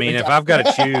video. Yeah, I mean, if I've got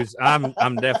to choose,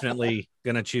 I'm definitely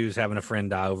gonna choose having a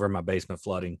friend die over my basement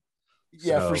flooding.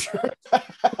 Yeah, for sure.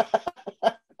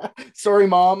 Sorry,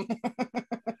 Mom.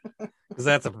 Because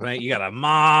that's you got a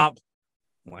mop,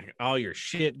 like all your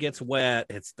shit gets wet.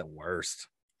 It's the worst.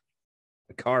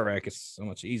 The car wreck is so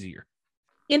much easier.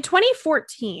 In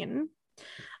 2014,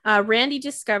 Randy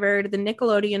discovered the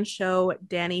Nickelodeon show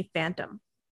Danny Phantom.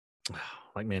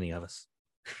 Like many of us.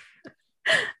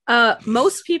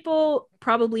 Most people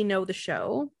probably know the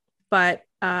show, but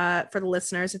for the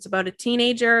listeners, it's about a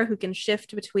teenager who can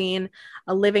shift between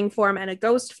a living form and a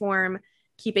ghost form,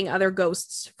 keeping other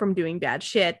ghosts from doing bad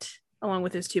shit, along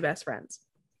with his two best friends.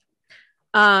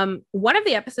 One of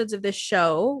the episodes of this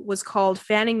show was called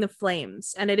Fanning the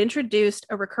Flames, and it introduced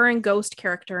a recurring ghost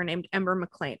character named Ember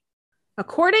McLean.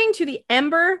 According to the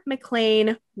Ember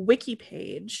McLean wiki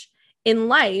page, in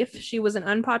life, she was an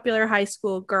unpopular high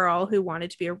school girl who wanted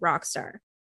to be a rock star.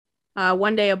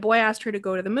 One day, a boy asked her to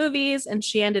go to the movies, and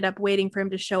she ended up waiting for him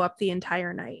to show up the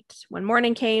entire night. When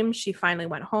morning came, she finally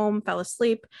went home, fell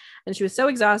asleep, and she was so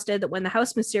exhausted that when the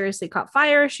house mysteriously caught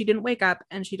fire, she didn't wake up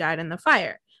and she died in the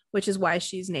fire, which is why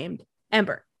she's named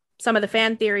Ember. Some of the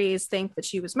fan theories think that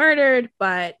she was murdered,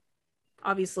 but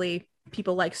obviously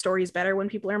people like stories better when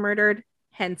people are murdered,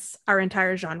 hence our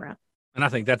entire genre. And I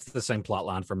think that's the same plot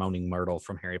line for Moaning Myrtle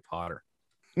from Harry Potter.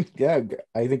 Yeah,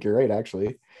 I think you're right,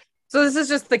 actually. So this is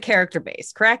just the character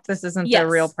base, correct? This isn't Yes. the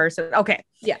real person. Okay.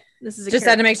 Yeah, this is Just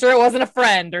had to make sure it wasn't a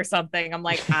friend or something. I'm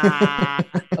like,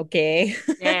 okay.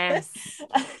 Yes.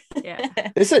 Yeah.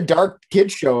 This is a dark kid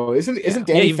show, isn't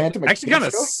Danny you've Phantom a actually kid kind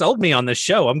of show? sold me on this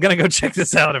show. I'm gonna go check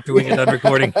this out after we get done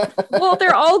recording. Well,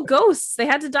 they're all ghosts. They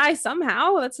had to die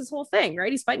somehow. That's his whole thing,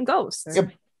 right? He's fighting ghosts.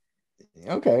 Yep.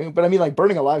 Okay, but I mean, like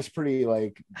burning alive is pretty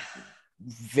like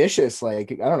vicious,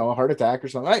 like, I don't know, a heart attack or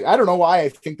something. I don't know why I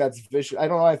think that's vicious. I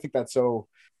don't know. I think that's so.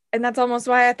 And that's almost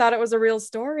why I thought it was a real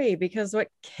story, because what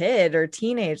kid or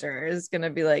teenager is going to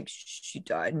be like, she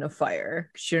died in a fire,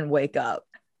 she didn't wake up?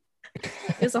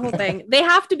 It's the whole thing. They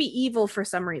have to be evil for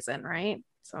some reason, right?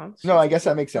 So No, I guess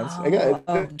that makes sense. I guess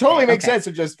it totally makes sense.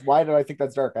 It just, why do I think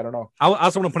that's dark? I don't know. I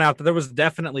also want to point out that there was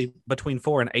definitely between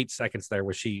 4 and 8 seconds there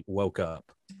where she woke up.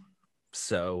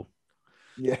 So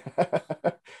Yeah.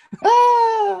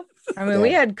 I mean,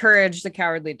 we had Courage the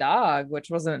Cowardly Dog, which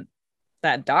wasn't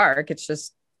that dark. It's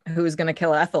just who's going to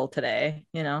kill Ethel today,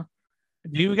 you know?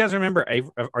 do you guys remember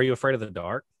Are You Afraid of the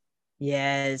Dark?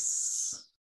 Yes.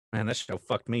 Man, that show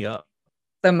fucked me up.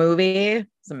 The movie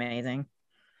is amazing.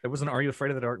 There was an Are You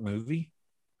Afraid of the Dark movie?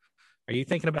 Are you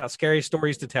thinking about scary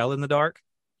stories to tell in the dark?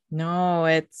 No,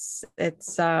 it's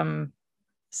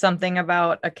something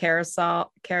about a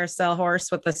carousel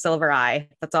horse with a silver eye.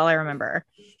 That's all I remember.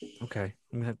 Okay.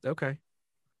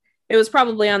 it was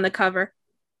probably on the cover.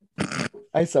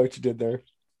 I saw what you did there.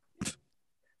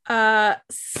 I'm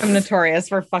notorious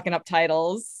for fucking up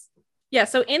titles. Yeah,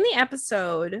 so in the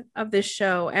episode of this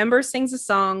show, Ember sings a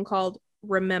song called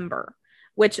Remember,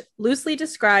 which loosely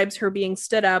describes her being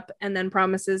stood up and then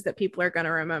promises that people are going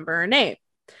to remember her name.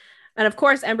 And of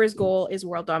course, Ember's goal is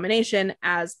world domination,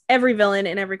 as every villain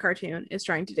in every cartoon is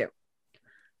trying to do.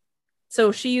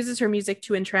 So she uses her music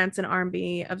to entrance an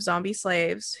army of zombie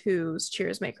slaves whose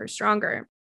cheers make her stronger.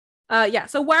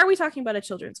 So why are we talking about a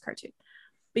children's cartoon?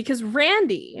 Because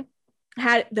Randy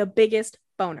had the biggest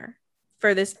boner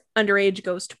for this underage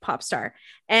ghost pop star.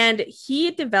 And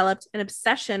he developed an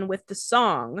obsession with the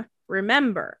song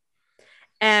Remember.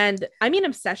 And I mean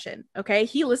obsession, okay?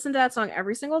 He listened to that song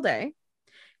every single day.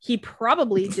 He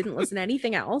probably didn't listen to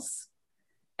anything else.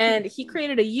 And he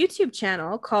created a YouTube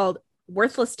channel called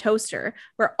Worthless Toaster,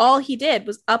 where all he did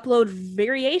was upload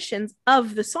variations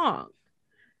of the song.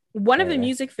 One of the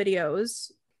music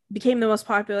videos became the most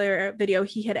popular video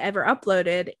he had ever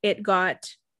uploaded. It got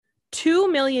 2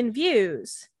 million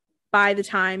views by the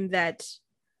time that,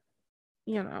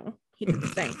 he didn't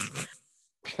sing.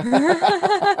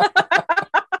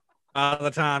 By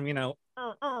the time, Yeah.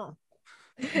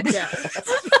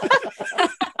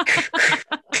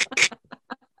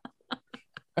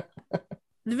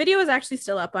 The video is actually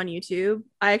still up on YouTube.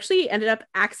 I actually ended up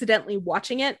accidentally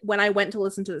watching it when I went to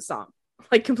listen to the song,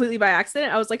 like completely by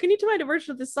accident. I was like, I need to find a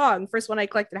version of this song. First one I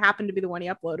collected happened to be the one he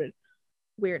uploaded.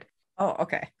 Weird. Oh,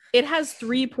 okay. It has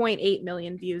 3.8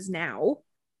 million views now,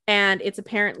 and it's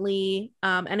apparently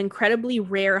an incredibly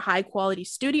rare, high-quality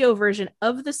studio version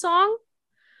of the song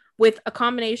with a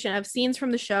combination of scenes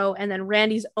from the show and then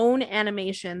Randy's own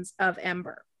animations of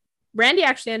Ember. Randy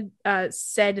actually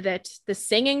said that the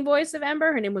singing voice of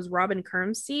Ember, her name was Robin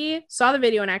Kermsey, saw the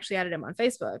video and actually added him on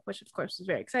Facebook, which of course was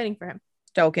very exciting for him.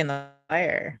 Stoking the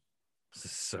fire. This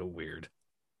is so weird.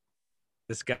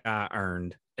 This guy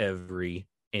earned every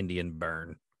Indian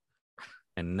burn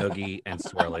and noogie and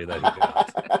swirly that he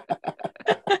got.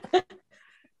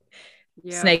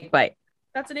 Yeah. Snake bite.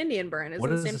 That's an Indian burn. What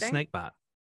is the same a thing? snake bite?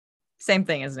 Same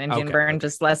thing as an Indian burn,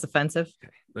 just less offensive.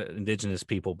 Okay. The indigenous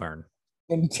people burn.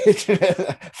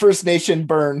 First Nation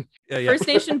burn. Yeah. First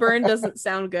Nation burn doesn't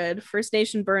sound good. First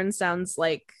Nation burn sounds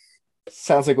like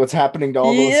what's happening to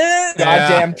all those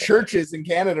goddamn churches in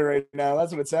Canada right now.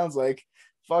 That's what it sounds like.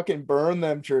 Fucking burn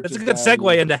them churches. That's a good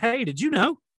segue into, hey, did you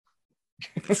know?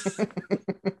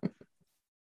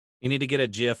 You need to get a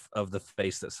gif of the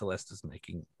face that Celeste is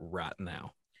making right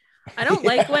now. I don't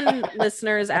like when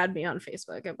listeners add me on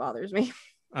Facebook. It bothers me.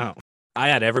 Oh, I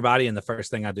add everybody, and the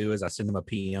first thing I do is I send them a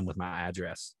PM with my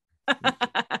address.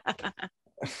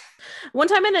 One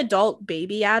time an adult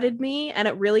baby added me, and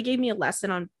it really gave me a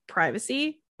lesson on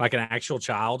privacy. Like an actual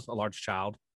child, a large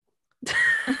child.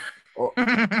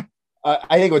 I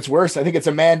think what's worse, I think it's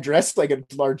a man dressed like a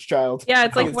large child. Yeah,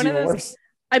 it's like It's one of even those. worse.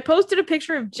 I posted a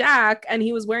picture of Jack, and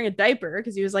he was wearing a diaper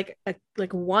because he was like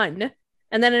one.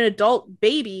 And then an adult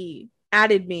baby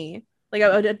added me, like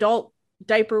an adult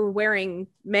diaper wearing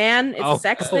man. It's a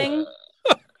sex thing.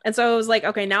 And so I was like,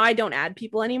 okay, now I don't add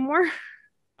people anymore.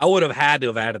 I would have had to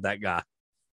have added that guy.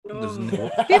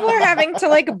 People are having to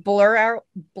like blur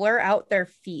out their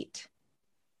feet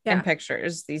in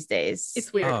pictures these days.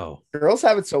 It's weird. Oh. Girls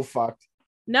have it so fucked.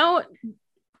 No,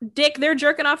 Dick, they're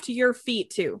jerking off to your feet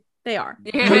too. They are.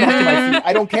 Jerk off to my feet.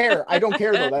 I don't care. I don't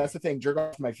care though. That's the thing. Jerk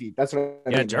off to my feet. That's what I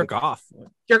mean. Jerk off.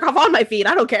 Jerk off on my feet.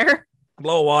 I don't care.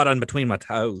 Blow water in between my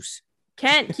toes.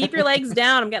 Kent, keep your legs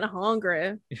down. I'm getting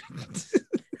hungry.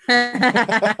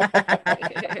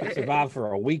 Survive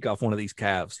for a week off one of these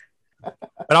calves.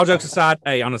 But all jokes aside,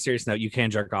 hey, on a serious note, you can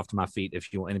jerk off to my feet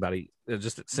if you want anybody.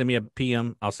 Just send me a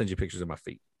PM. I'll send you pictures of my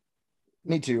feet.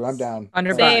 Me too. I'm down.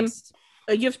 $100. Same.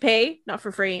 You have to pay, not for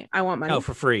free. I want money. No,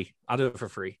 for free. I'll do it for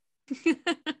free.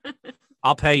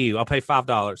 I'll pay you. I'll pay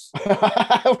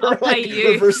 $5. We're pay like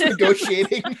you. reverse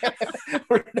negotiating.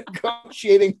 We're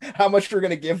negotiating how much we're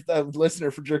gonna give the listener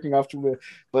for jerking off to me.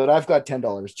 But I've got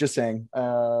 $10. Just saying.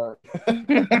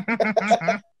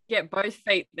 Get both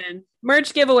feet then.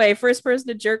 Merch giveaway. First person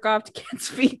to jerk off to Kent's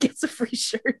feet gets a free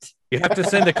shirt. You have to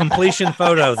send a completion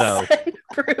photo, though. Send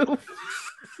proof.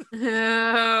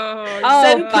 Oh,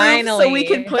 Send proof finally. so we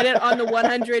can put it on the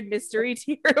 100 mystery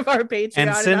tier of our Patreon.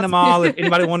 And send them all. If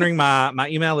anybody wondering, my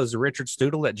email is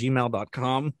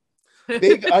richardstoodle@gmail.com.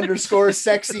 Big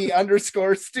 _sexy_studes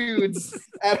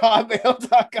at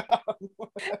hotmail.com.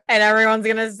 And everyone's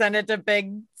gonna send it to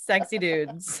big sexy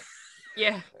dudes.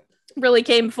 yeah. Really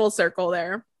came full circle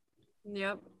there.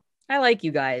 Yep. I like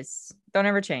you guys. Don't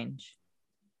ever change.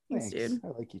 Thanks, dude. I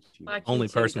like you too. Like Only you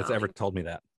too, person that's ever darling. told me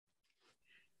that.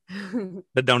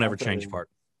 But don't ever change part.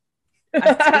 I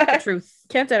speak the truth.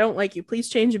 Kent, I don't like you. Please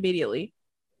change immediately.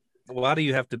 Why do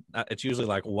you have to? It's usually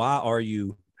like, why are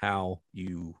you how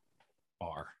you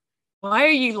are? Why are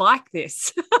you like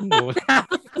this?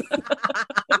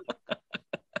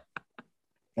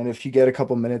 And if you get a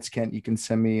couple minutes, Kent, you can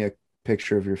send me a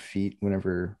picture of your feet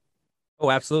whenever.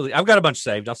 Oh, absolutely. I've got a bunch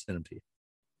saved. I'll send them to you.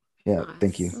 Yeah, Nice.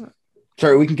 thank you.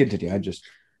 Sorry, we can continue. I just.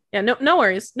 Yeah, no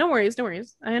worries. No worries. No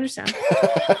worries. I understand.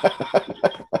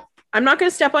 I'm not going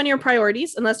to step on your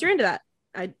priorities unless you're into that.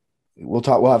 We'll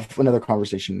talk. We'll have another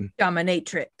conversation.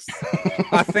 Dominatrix.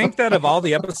 I think that of all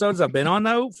the episodes I've been on,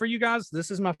 though, for you guys,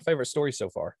 this is my favorite story so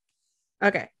far.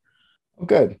 Okay. Oh,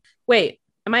 good. Wait,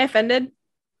 am I offended?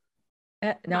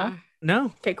 No. No,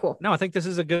 Okay, cool. no, I think this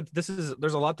is a good. There's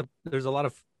a lot to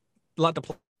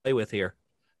play with here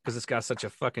because this guy's such a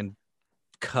fucking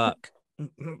cuck.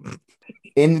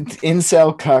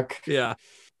 Incel cuck. Yeah.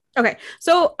 Okay.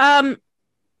 So,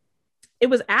 it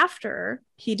was after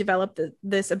he developed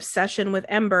this obsession with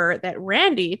Ember that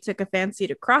Randy took a fancy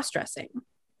to cross-dressing.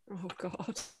 Oh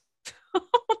God.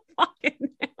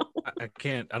 I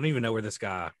can't. I don't even know where this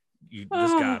guy. This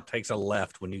guy takes a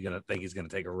left when you're gonna think he's gonna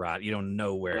take a right. You don't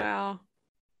know where. Wow.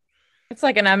 It's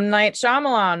like an M. Night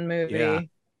Shyamalan movie. Yeah.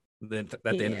 Then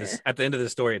at the end of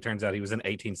this story, it turns out he was in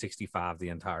 1865 the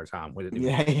entire time. We didn't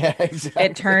even- Yeah, exactly.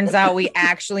 It turns out we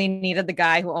actually needed the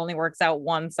guy who only works out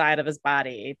one side of his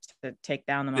body to take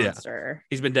down the Yeah. monster.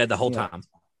 He's been dead the whole Yeah. time.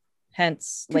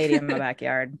 Hence, lady in my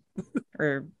backyard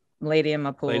or lady in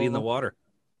my pool. Lady in the water.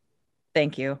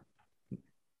 Thank you.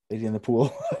 Lady in the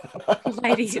pool.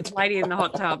 Lady in the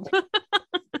hot tub.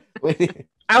 Lady.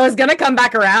 I was gonna come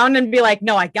back around and be like,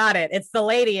 no, I got it. It's the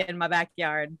lady in my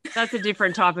backyard. That's a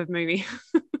different type of movie.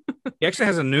 He actually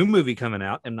has a new movie coming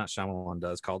out. M. Night Shyamalan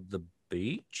does called The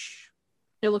Beach.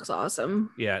 It looks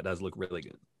awesome. Yeah, it does look really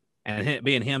good. And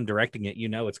being him directing it,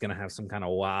 it's going to have some kind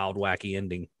of wild, wacky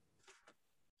ending.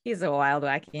 He's a wild,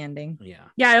 wacky ending. Yeah.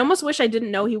 Yeah, I almost wish I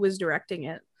didn't know he was directing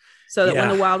it. So that when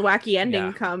Yeah. the wild, wacky ending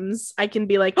Yeah. comes, I can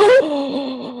be like,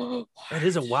 oh, That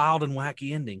is a wild and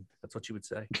wacky ending. That's what you would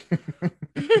say.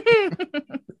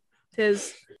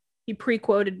 he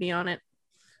pre-quoted me on it.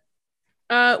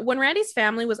 When Randy's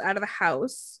family was out of the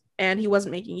house and he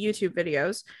wasn't making YouTube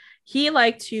videos, he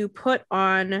liked to put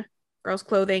on girls'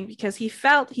 clothing because he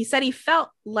said he felt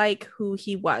like who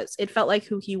he was. It felt like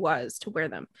who he was to wear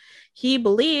them. He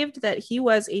believed that he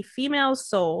was a female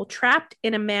soul trapped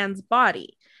in a man's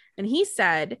body. And he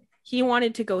said he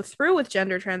wanted to go through with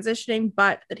gender transitioning,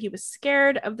 but that he was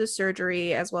scared of the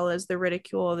surgery as well as the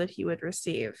ridicule that he would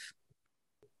receive.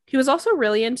 He was also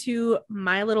really into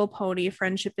My Little Pony,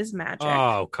 Friendship is Magic.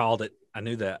 Oh, called it. I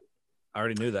knew that. I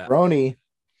already knew that. Brony.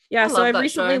 Yeah, I so love I've that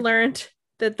recently show. learned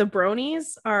that the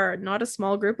bronies are not a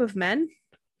small group of men.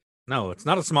 No, it's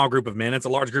not a small group of men. It's a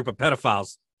large group of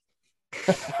pedophiles.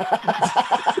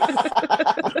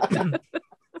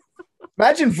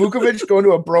 Imagine Vukovic going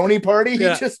to a brony party.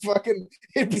 Yeah. He just fucking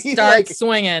it'd be Start like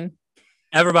swinging.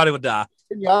 Everybody would die.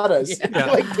 pinatas. Yeah.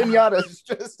 Like pinatas.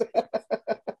 Just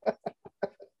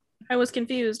I was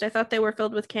confused. I thought they were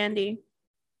filled with candy.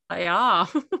 They are.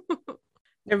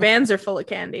 Their vans are full of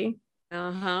candy.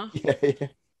 Uh-huh. yeah.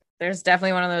 There's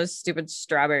definitely one of those stupid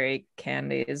strawberry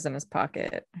candies in his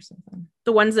pocket or something.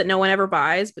 The ones that no one ever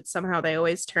buys, but somehow they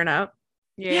always turn up.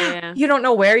 Yeah. You don't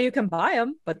know where you can buy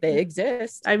them, but they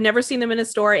exist. I've never seen them in a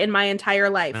store in my entire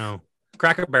life. No.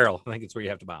 Cracker Barrel. I think it's where you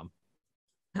have to buy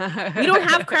them. We don't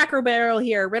have Cracker Barrel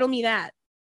here. Riddle me that.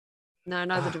 No,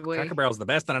 neither do we. Cracker Barrel's the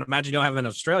best. And I imagine you don't have them in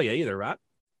Australia either, right?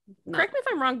 No. Correct me if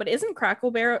I'm wrong, but isn't Crackle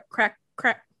Barrel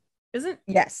isn't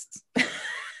Yes.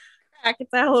 crack.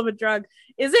 It's a hell of a drug.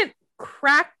 Is it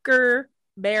Cracker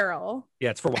Barrel?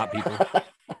 Yeah, it's for white people.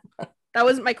 That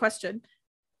wasn't my question.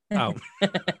 Oh,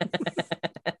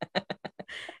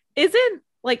 Isn't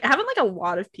like haven't like a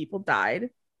lot of people died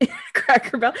in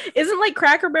Cracker Barrel? Isn't like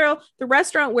Cracker Barrel the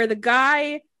restaurant where the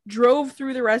guy drove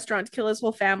through the restaurant to kill his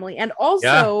whole family, and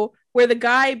also where the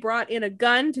guy brought in a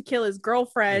gun to kill his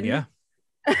girlfriend? yeah.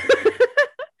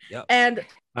 Yep. And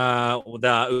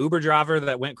the Uber driver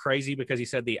that went crazy because he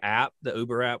said the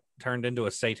Uber app turned into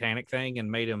a satanic thing and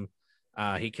made him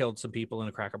he killed some people in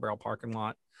a Cracker Barrel parking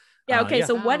lot.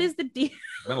 So what is the deal?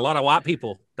 And a lot of white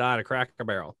people died at Cracker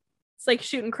Barrel. It's like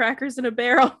shooting crackers in a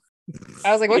barrel.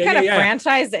 I was like, what kind of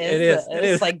franchise is this? It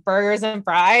is. Like burgers and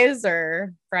fries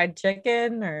or fried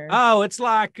chicken or Oh, it's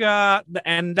like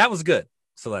and that was good,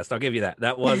 Celeste. I'll give you that.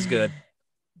 That was good.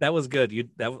 That was good.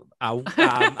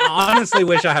 I honestly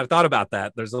wish I had thought about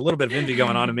that. There's a little bit of envy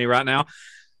going on in me right now.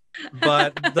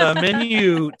 But the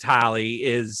menu tally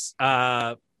is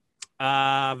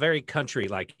very country.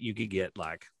 Like you could get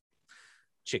like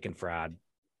chicken fried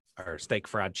or steak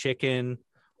fried chicken,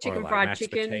 Chicken or like fried mashed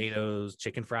chicken. potatoes,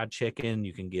 chicken fried chicken.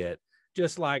 You can get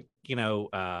just like,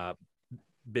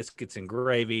 biscuits and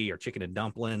gravy or chicken and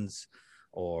dumplings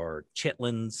or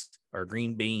chitlins or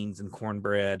green beans and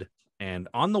cornbread. And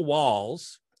on the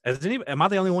walls, am I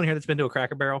the only one here that's been to a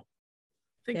Cracker Barrel?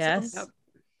 Think yes. so.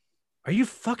 Are you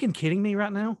fucking kidding me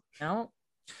right now? No.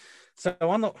 So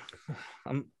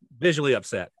I'm visually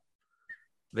upset.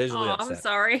 I'm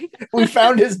sorry. We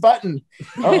found his button.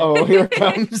 Uh-oh, here it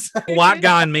comes. White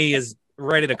guy in me is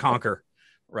ready to conquer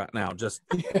right now. Just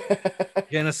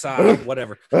genocide,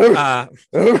 whatever.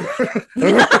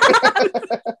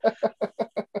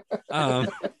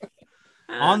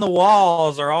 On the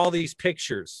walls are all these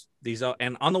pictures.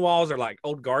 And on the walls are like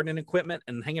old gardening equipment,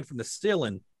 and hanging from the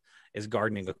ceiling is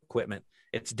gardening equipment.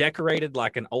 It's decorated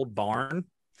like an old barn,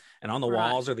 and on the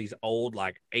walls are these old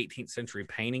like 18th century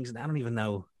paintings, and I don't even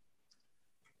know.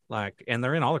 Like, and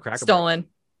they're in all the Cracker Stolen.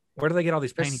 Barrels. Where do they get all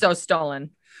these They're paintings? so stolen.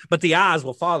 But the eyes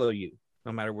will follow you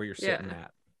no matter where you're sitting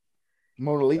at.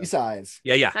 Mona Lisa eyes.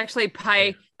 Yeah. They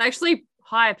actually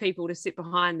hire people to sit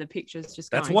behind the pictures.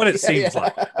 That's what it seems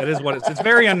like. That is what it's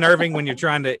very unnerving when you're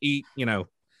trying to eat,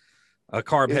 a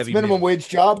carb heavy minimum meal. wage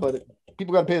job, but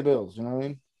people got to pay the bills. You know what I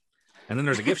mean? And then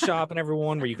there's a gift shop in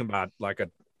everyone where you can buy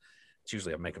it's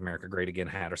usually a Make America Great Again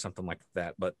hat or something like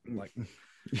that. But like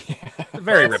a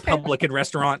very Republican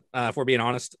restaurant, if we're being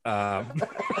honest. But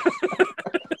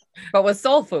with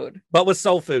soul food. But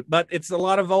it's a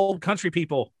lot of old country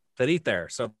people that eat there.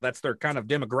 So that's their kind of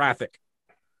demographic.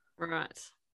 Right.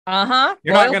 Uh-huh.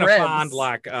 You're not going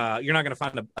to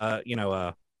find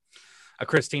a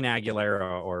Christina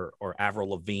Aguilera or Avril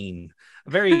Lavigne.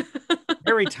 Very,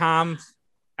 very time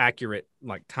accurate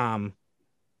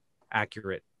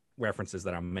references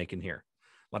that I'm making here.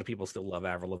 A lot of people still love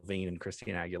Avril Lavigne and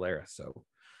Christina Aguilera. So,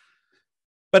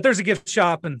 but there's a gift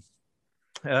shop, and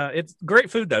it's great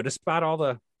food though, despite all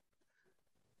the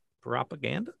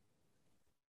propaganda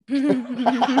And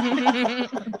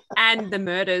the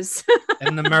murders.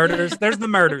 and the murders. There's the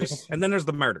murders, and then there's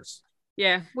the murders.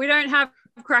 Yeah, we don't have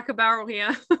Cracker Barrel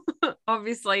here.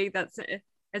 Obviously,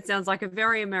 it sounds like a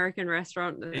very American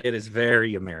restaurant. It is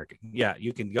very American. Yeah,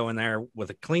 you can go in there with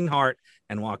a clean heart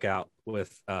and walk out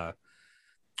with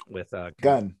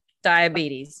Gun.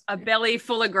 Diabetes. A belly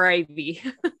full of gravy.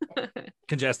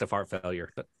 congestive heart failure.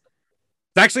 It's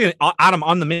actually an item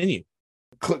on the menu.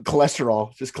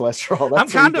 Cholesterol, just cholesterol. I'm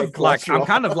That's where you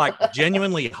kind get of like cholesterol.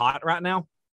 genuinely hot right now.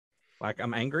 Like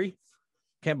I'm angry.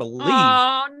 Can't believe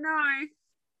Oh no!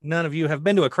 none of you have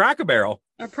been to a Cracker Barrel.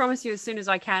 I promise you, as soon as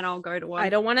I can, I'll go to one. I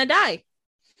don't want to die.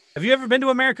 Have you ever been to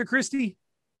America, Christy?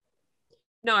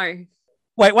 No.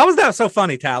 Wait, why was that so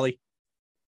funny, Tally?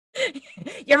 You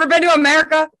ever been to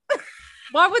America?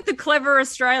 Why would the clever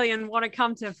Australian want to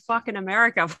come to fucking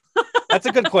America? That's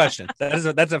a good question.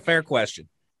 That's a fair question.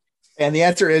 And the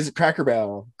answer is Cracker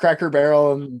Barrel. Cracker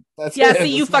Barrel, and that's Yeah, it.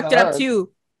 see, you It's not fucked it up hard.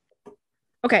 too.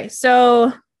 Okay, so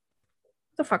what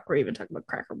the fuck were we even talking about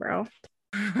Cracker Barrel?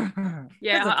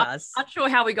 Yeah, I'm not sure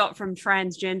how we got from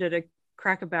transgender to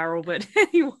Cracker Barrel, but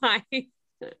anyway.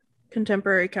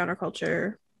 Contemporary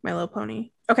counterculture, My Little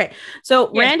Pony. Okay,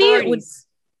 so Yeah, Randy would parodies.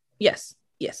 yes.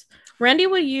 Randy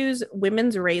would use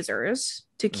women's razors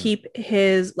to keep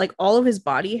his all of his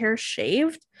body hair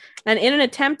shaved, and in an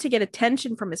attempt to get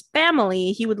attention from his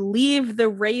family, he would leave the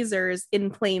razors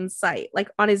in plain sight, like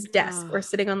on his desk or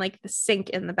sitting on the sink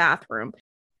in the bathroom.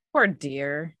 Poor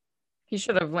dear. He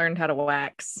should have learned how to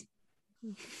wax.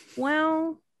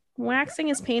 Well, waxing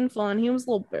is painful, and he was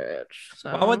a little bitch.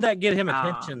 So Why would that get him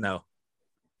attention though?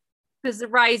 Because the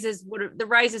razors would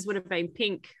have been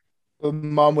pink.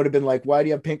 Mom would have been like, "Why do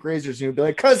you have pink razors?" And you'd be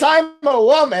like, "Cause I'm a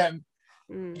woman."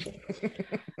 I'm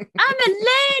a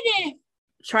lady.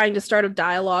 Trying to start a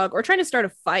dialogue or trying to start a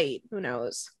fight. Who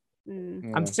knows?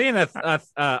 I'm seeing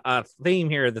a theme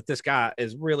here that this guy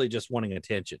is really just wanting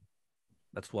attention.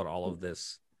 That's what all of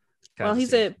this. Well,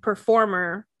 he's a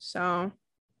performer, so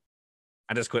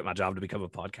I just quit my job to become a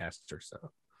podcaster.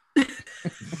 So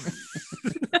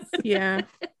yeah.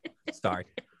 Sorry.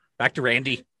 Back to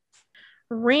Randy.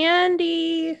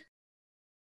 Randy.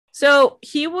 So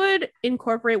he would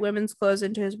incorporate women's clothes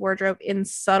into his wardrobe in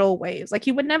subtle ways. Like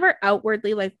he would never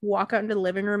outwardly like walk out into the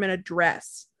living room in a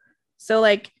dress. So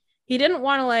like he didn't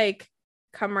want to like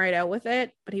come right out with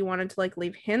it, but he wanted to like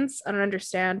leave hints. I don't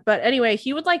understand. But anyway,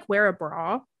 he would like wear a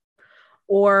bra,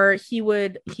 or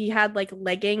he had like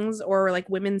leggings or like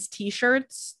women's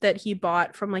t-shirts that he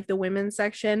bought from like the women's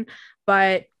section.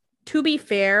 But to be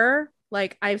fair,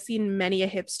 like I've seen many a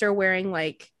hipster wearing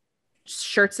like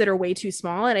shirts that are way too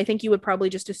small, and I think you would probably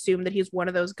just assume that he's one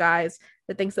of those guys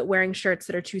that thinks that wearing shirts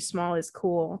that are too small is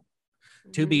cool.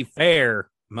 To be fair,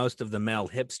 most of the male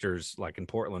hipsters like in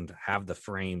Portland have the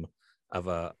frame of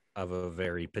a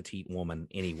very petite woman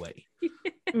anyway.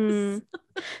 Did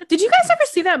you guys ever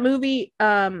see that movie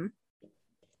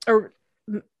or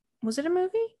was it a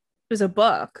movie? It was a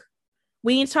book.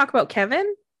 We Need to Talk About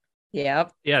Kevin.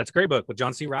 Yep. Yeah, it's a great book with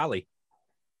John C. Reilly.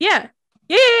 Yeah.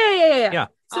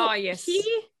 So oh yes.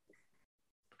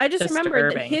 I just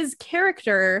remembered that his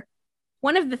character,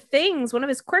 one of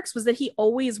his quirks was that he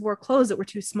always wore clothes that were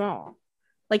too small.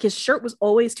 Like his shirt was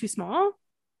always too small.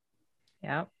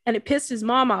 Yeah. And it pissed his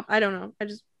mom off. I don't know.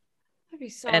 That'd be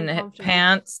so and uncomfortable.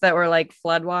 pants that were like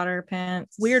floodwater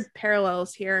pants. Weird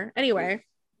parallels here. Anyway,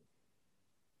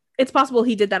 it's possible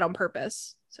he did that on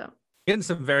purpose. So Getting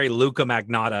some very Luca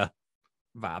Magnotta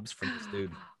vibes from this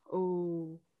dude.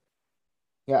 Oh.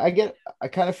 Yeah, I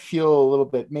kind of feel a little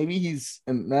bit, maybe he's,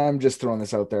 and I'm just throwing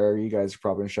this out there, you guys are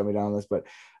probably gonna shut me down on this, but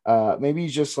maybe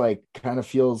he's just like kind of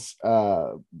feels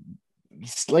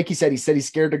like he said he's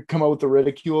scared to come out with the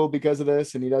ridicule because of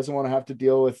this, and he doesn't want to have to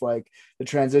deal with like the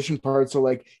transition part. So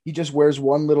like he just wears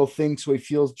one little thing so he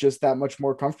feels just that much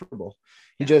more comfortable.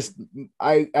 He just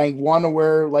I want to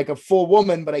wear like a full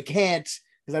woman, but I can't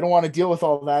because I don't want to deal with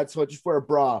all that. So I just wear a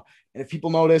bra. And if people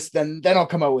notice, then I'll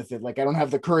come out with it. Like I don't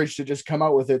have the courage to just come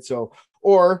out with it. So,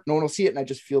 or no one will see it, and I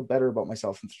just feel better about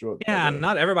myself and throw it. Yeah,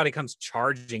 not everybody comes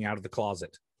charging out of the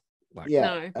closet. Like,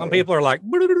 yeah, No. some people are like,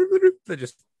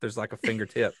 there's like a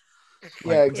fingertip.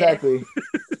 Yeah, exactly.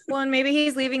 Well, and maybe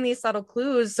he's leaving these subtle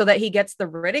clues so that he gets the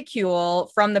ridicule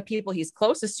from the people he's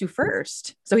closest to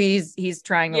first. So he's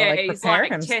trying to like he's prepare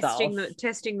like himself.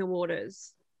 testing the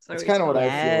waters. So That's kind of what I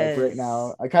feel like right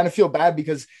now. I kind of feel bad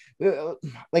because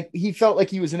like he felt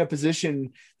like he was in a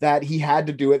position that he had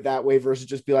to do it that way versus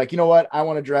just be like, you know what, I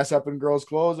want to dress up in girls'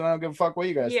 clothes and I don't give a fuck what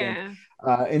you guys think.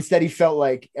 Instead, he felt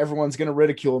like everyone's going to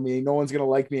ridicule me. No one's going to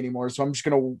like me anymore. So I'm just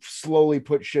going to slowly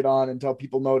put shit on until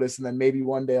people notice. And then maybe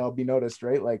one day I'll be noticed,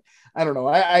 right? Like, I don't know.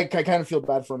 I kind of feel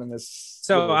bad for him in this.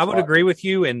 So I would agree with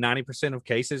you in 90% of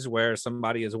cases where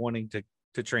somebody is wanting to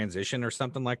transition or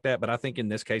something like that. But I think in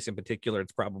this case in particular,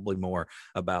 it's probably more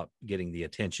about getting the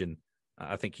attention.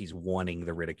 I think he's wanting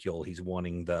the ridicule. He's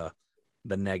wanting the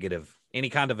negative. Any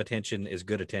kind of attention is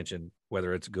good attention,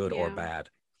 whether it's good or bad.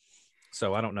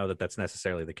 So I don't know that that's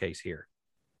necessarily the case here.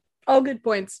 all good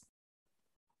points.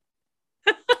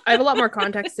 I have a lot more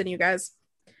context than you guys.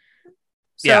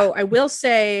 So I will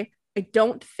say, I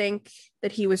don't think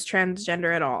that he was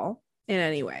transgender at all in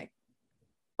any way.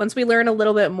 Once we learn a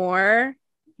little bit more,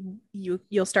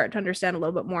 you'll start to understand a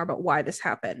little bit more about why this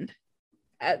happened.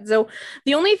 So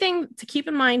the only thing to keep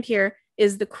in mind here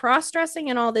is the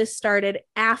cross-dressing and all this started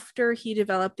after he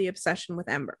developed the obsession with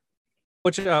Ember.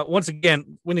 Which, once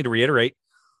again, we need to reiterate,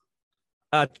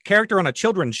 a character on a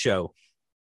children's show.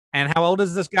 And how old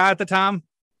is this guy at the time?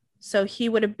 So he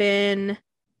would have been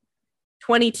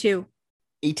 22.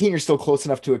 18, you're still close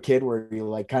enough to a kid where you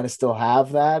like kind of still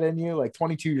have that in you. Like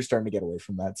 22, you're starting to get away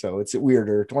from that. So it's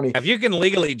weirder. 20. If you can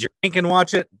legally drink and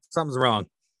watch it, something's wrong.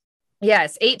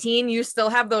 Yes, 18, you still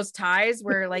have those ties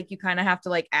where like you kind of have to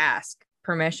like ask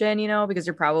permission, you know, because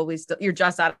you're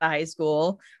just out of high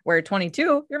school, where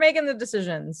 22, you're making the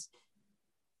decisions.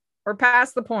 We're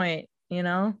past the point, you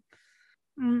know?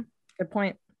 Good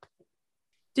point.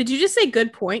 Did you just say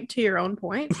good point to your own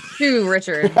point? To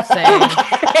Richard saying.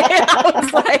 I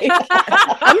was like,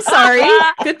 I'm sorry.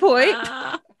 Good point.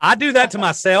 I do that to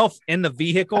myself in the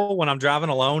vehicle when I'm driving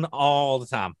alone all the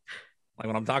time. Like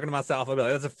when I'm talking to myself, I'll be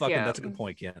like, that's a good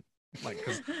point, Kent. Like,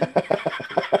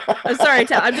 I'm sorry,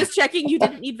 I'm just checking you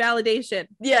didn't need validation.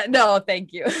 Yeah, no,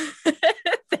 thank you.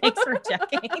 Thanks for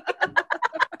checking.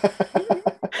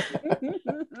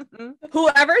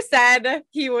 Whoever said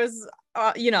he was,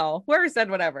 whoever said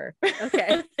whatever.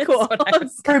 Okay, That's cool. what I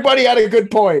was- Everybody had a good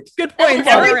point. Good points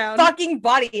all Every around. fucking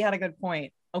body had a good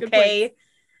point. Good Okay.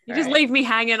 You just leave me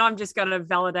hanging. I'm just going to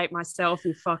validate myself,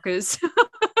 you fuckers.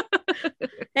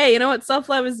 Hey, you know what?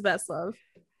 Self-love is the best love.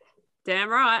 Damn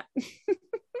right.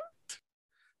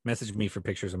 Message me for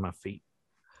pictures of my feet.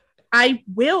 I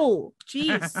will.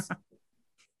 Jeez.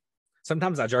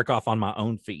 Sometimes I jerk off on my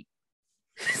own feet.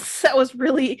 That was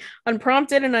really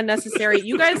unprompted and unnecessary.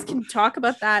 You guys can talk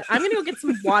about that. I'm gonna go get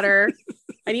some water.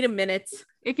 I need a minute.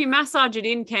 If you massage it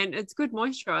in, Kent, it's good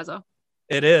moisturizer.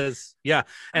 It is, yeah.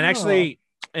 And Oh. actually,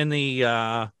 in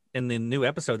the new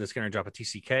episode that's going to drop at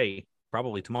TCK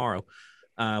probably tomorrow,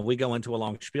 we go into a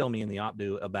long spiel, me and the op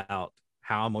do, about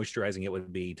how moisturizing it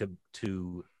would be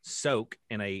to soak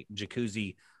in a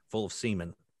jacuzzi full of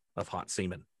semen, of hot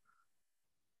semen.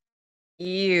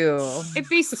 Ew. It'd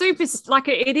be super, like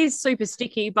it is super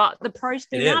sticky, but the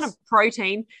amount of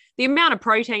protein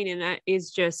in it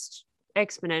is just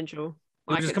exponential.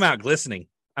 It would just come out glistening.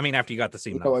 I mean, after you got the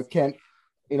semen.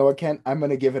 You know what, Kent? I'm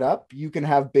gonna give it up. You can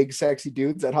have big sexy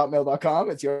dudes at hotmail.com.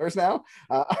 It's yours now.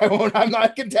 I'm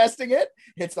not contesting it.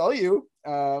 It's all you.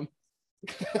 I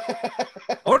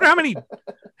wonder how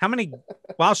many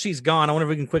while she's gone, I wonder if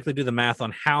we can quickly do the math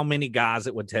on how many guys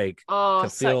it would take to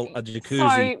fill a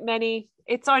jacuzzi. So many.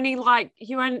 It's only like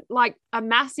a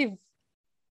massive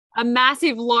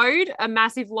load. A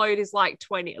massive load is like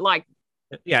 20. Like,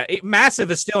 yeah, massive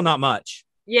is still not much.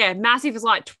 Yeah, massive is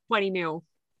like 20 mil.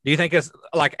 Do you think it's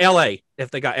like LA? If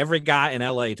they got every guy in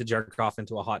LA to jerk off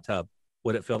into a hot tub,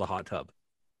 would it fill the hot tub?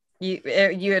 You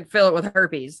would fill it with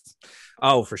herpes.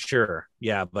 Oh, for sure.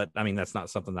 Yeah, but I mean, that's not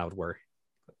something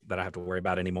that I have to worry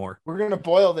about anymore. We're gonna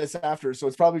boil this after, so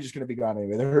it's probably just gonna be gone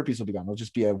anyway. The herpes will be gone. It'll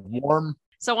just be a warm.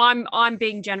 So I'm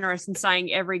being generous and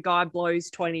saying every guy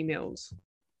blows 20 mils.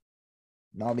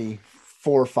 Not me.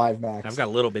 4 or 5 max. I've got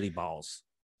little bitty balls.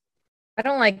 I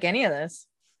don't like any of this.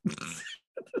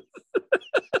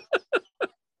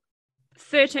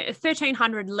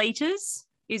 1,300 liters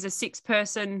is a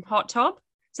 6-person hot tub.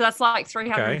 So that's like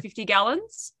 350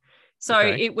 gallons. So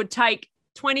it would take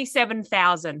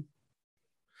 27,000.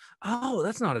 Oh,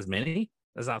 that's not as many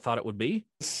as I thought it would be.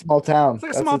 Small town. It's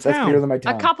like a small town. That's bigger than my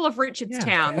town. A couple of Richards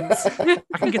towns.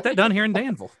 I can get that done here in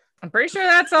Danville. I'm pretty sure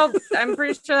that's all. I'm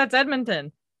pretty sure that's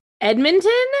Edmonton.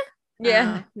 Edmonton?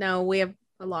 Yeah. No, we have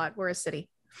a lot. We're a city.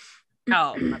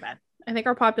 Oh, my bad. I think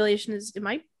our population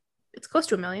it's close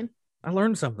to 1 million. I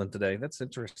learned something today. That's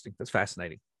interesting. That's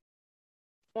fascinating.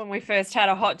 When we first had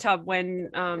a hot tub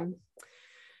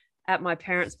at my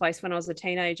parents' place when I was a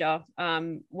teenager,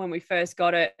 when we first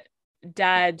got it,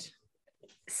 Dad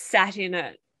sat in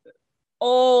it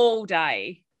all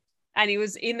day and he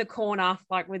was in the corner,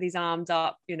 like with his arms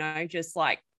up, just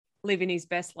like living his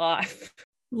best life.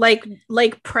 Like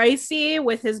Pricey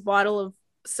with his bottle of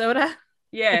soda.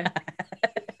 Yeah,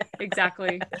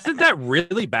 exactly. Isn't that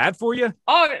really bad for you?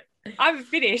 Oh, I'm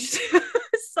finished.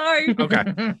 So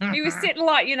Okay. he was sitting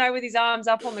with his arms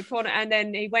up on the corner, and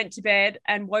then he went to bed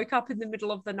and woke up in the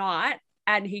middle of the night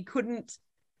and he couldn't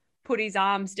put his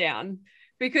arms down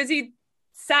because he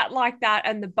sat like that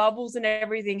and the bubbles and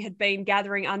everything had been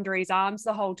gathering under his arms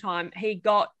the whole time. He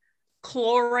got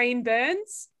chlorine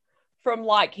burns from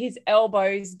like his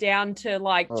elbows down to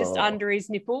like just under his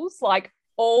nipples, like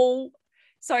all.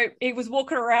 So he was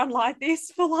walking around like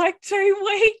this for like 2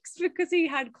 weeks because he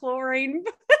had chlorine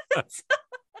burns.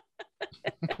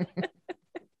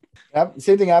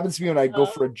 Same thing happens to me when I go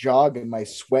for a jog and my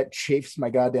sweat chafes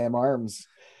my goddamn arms.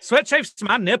 Sweat chafes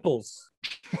my nipples.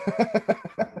 I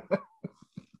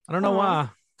don't know why.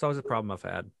 It's always a problem I've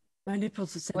had. My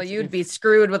nipples are sensitive. Well, you'd be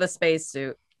screwed with a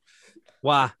spacesuit.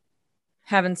 Why?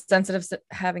 Having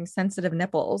sensitive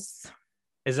nipples.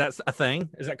 Is that a thing?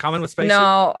 Is that common with space?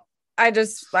 No, I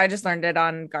just learned it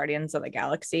on Guardians of the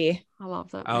Galaxy. I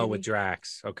love that. Oh, movie. with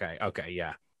Drax. Okay,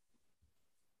 yeah.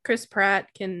 Chris Pratt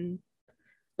can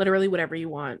literally whatever you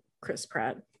want. Chris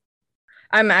Pratt.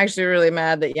 I'm actually really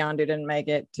mad that Yondu didn't make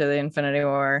it to the Infinity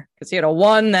War because he would have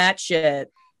won that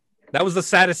shit. That was the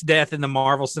saddest death in the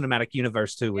Marvel Cinematic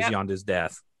Universe too, was Yondu's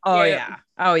death. Oh Yep. yeah.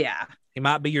 Oh yeah. He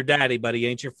might be your daddy, but he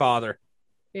ain't your father.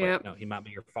 Yeah. No, he might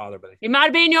be your father, but He might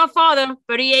have been your father,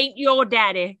 but he ain't your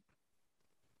daddy.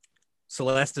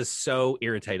 Celeste is so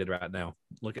irritated right now.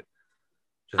 Look at.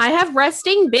 I have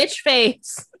resting bitch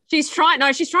face. She's trying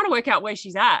to work out where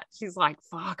she's at. She's like,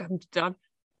 fuck, I'm done.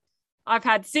 I've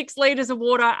had 6 liters of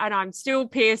water and I'm still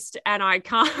pissed and I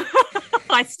can't,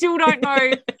 I still don't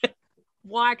know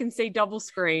why I can see double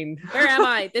screen. Where am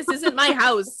I? This isn't my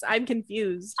house. I'm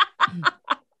confused.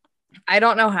 I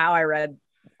don't know how I read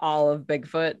all of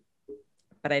Bigfoot,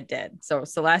 but I did. So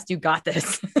Celeste, you got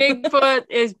this. Bigfoot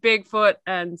is Bigfoot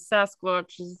and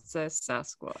Sasquatch is a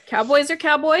Sasquatch. Cowboys are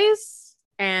cowboys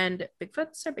and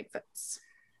Bigfoots are Bigfoots.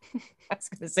 I was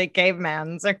gonna say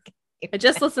cavemans or I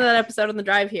just listened to that episode on the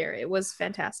drive here. It was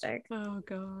fantastic. Oh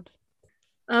God.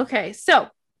 Okay, so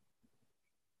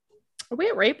are we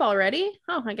at rape already?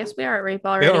 Oh, I guess we are at rape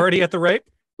already. You're already at the rape?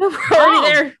 We're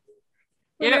already there.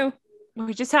 Yep.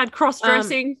 We just had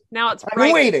cross-dressing. Now it's I'm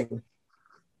rape. waiting.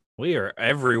 We are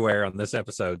everywhere on this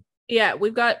episode, Yeah,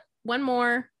 we've got one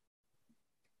more.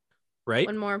 right?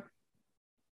 One more.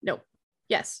 No.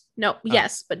 Yes. No.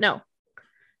 Yes, but no.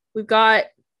 We've got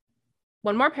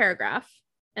one more paragraph,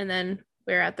 and then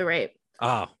we're at the rape.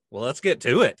 Oh, well, let's get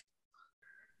to it.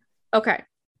 Okay.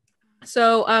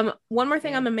 So one more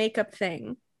thing on the makeup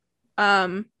thing.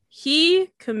 He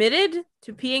committed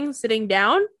to peeing sitting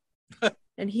down,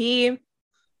 and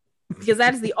because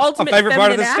that is the My ultimate favorite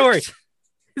part of the feminine story. act,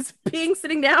 is peeing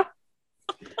sitting down.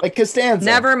 Like Costanza.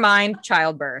 never mind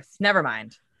childbirth. Never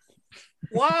mind.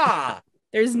 Wow.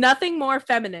 There's nothing more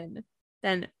feminine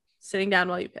than sitting down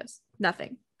while you piss.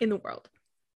 Nothing in the world.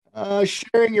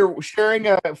 Sharing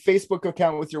a Facebook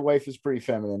account with your wife is pretty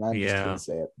feminine. I'm just gonna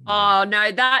say it. Oh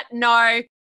no.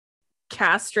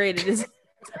 Castrated is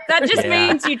That just Yeah.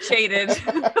 means you cheated.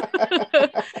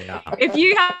 Yeah. If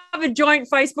you have a joint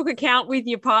Facebook account with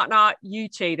your partner, you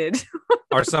cheated.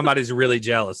 Or somebody's really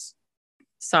jealous.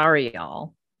 Sorry,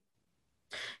 y'all.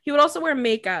 He would also wear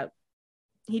makeup.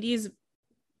 He'd use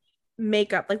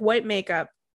makeup, like white makeup,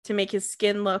 to make his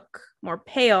skin look more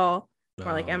pale,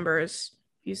 more like Oh. Ember's.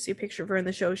 If you see a picture of her in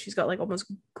the show, she's got like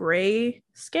almost gray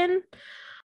skin.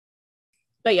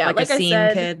 But yeah, Like like a I scene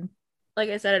said, kid. I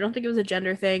don't think it was a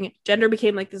gender thing. Gender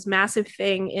became like this massive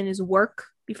thing in his work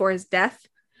before his death.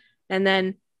 And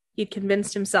then he'd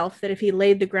convinced himself that if he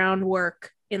laid the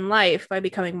groundwork in life by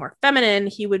becoming more feminine,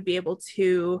 he would be able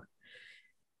to.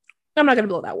 I'm not going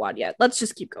to blow that wad yet. Let's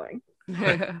just keep going.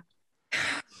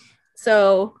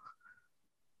 So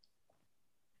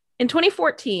in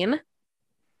 2014,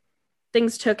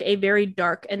 things took a very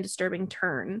dark and disturbing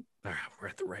turn All right, we're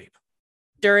at the rape.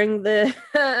 during the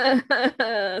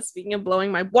speaking of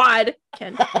blowing my wad,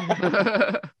 Ken.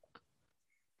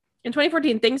 In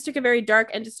 2014, things took a very dark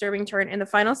and disturbing turn in the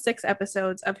final 6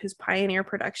 episodes of his Pioneer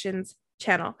Productions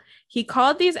channel. He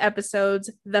called these episodes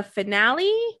the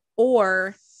finale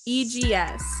or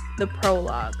EGS, the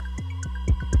prologue.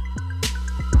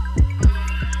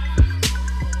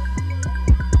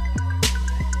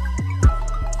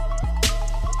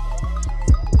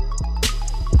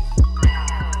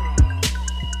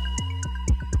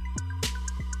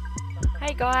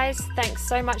 Hey guys, thanks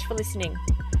so much for listening.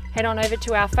 Head on over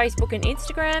to our Facebook and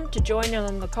Instagram to join in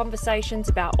on the conversations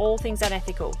about all things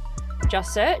unethical.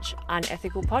 Just search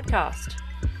Unethical Podcast.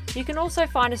 You can also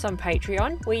find us on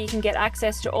Patreon, where you can get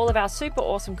access to all of our super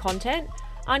awesome content,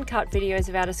 uncut videos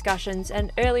of our discussions,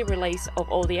 and early release of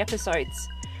all the episodes.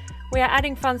 We are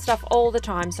adding fun stuff all the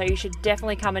time, so you should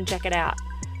definitely come and check it out.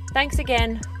 Thanks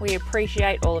again, we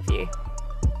appreciate all of you.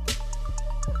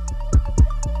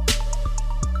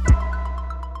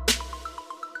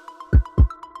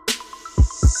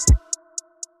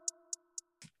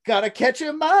 Gotta catch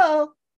 'em all.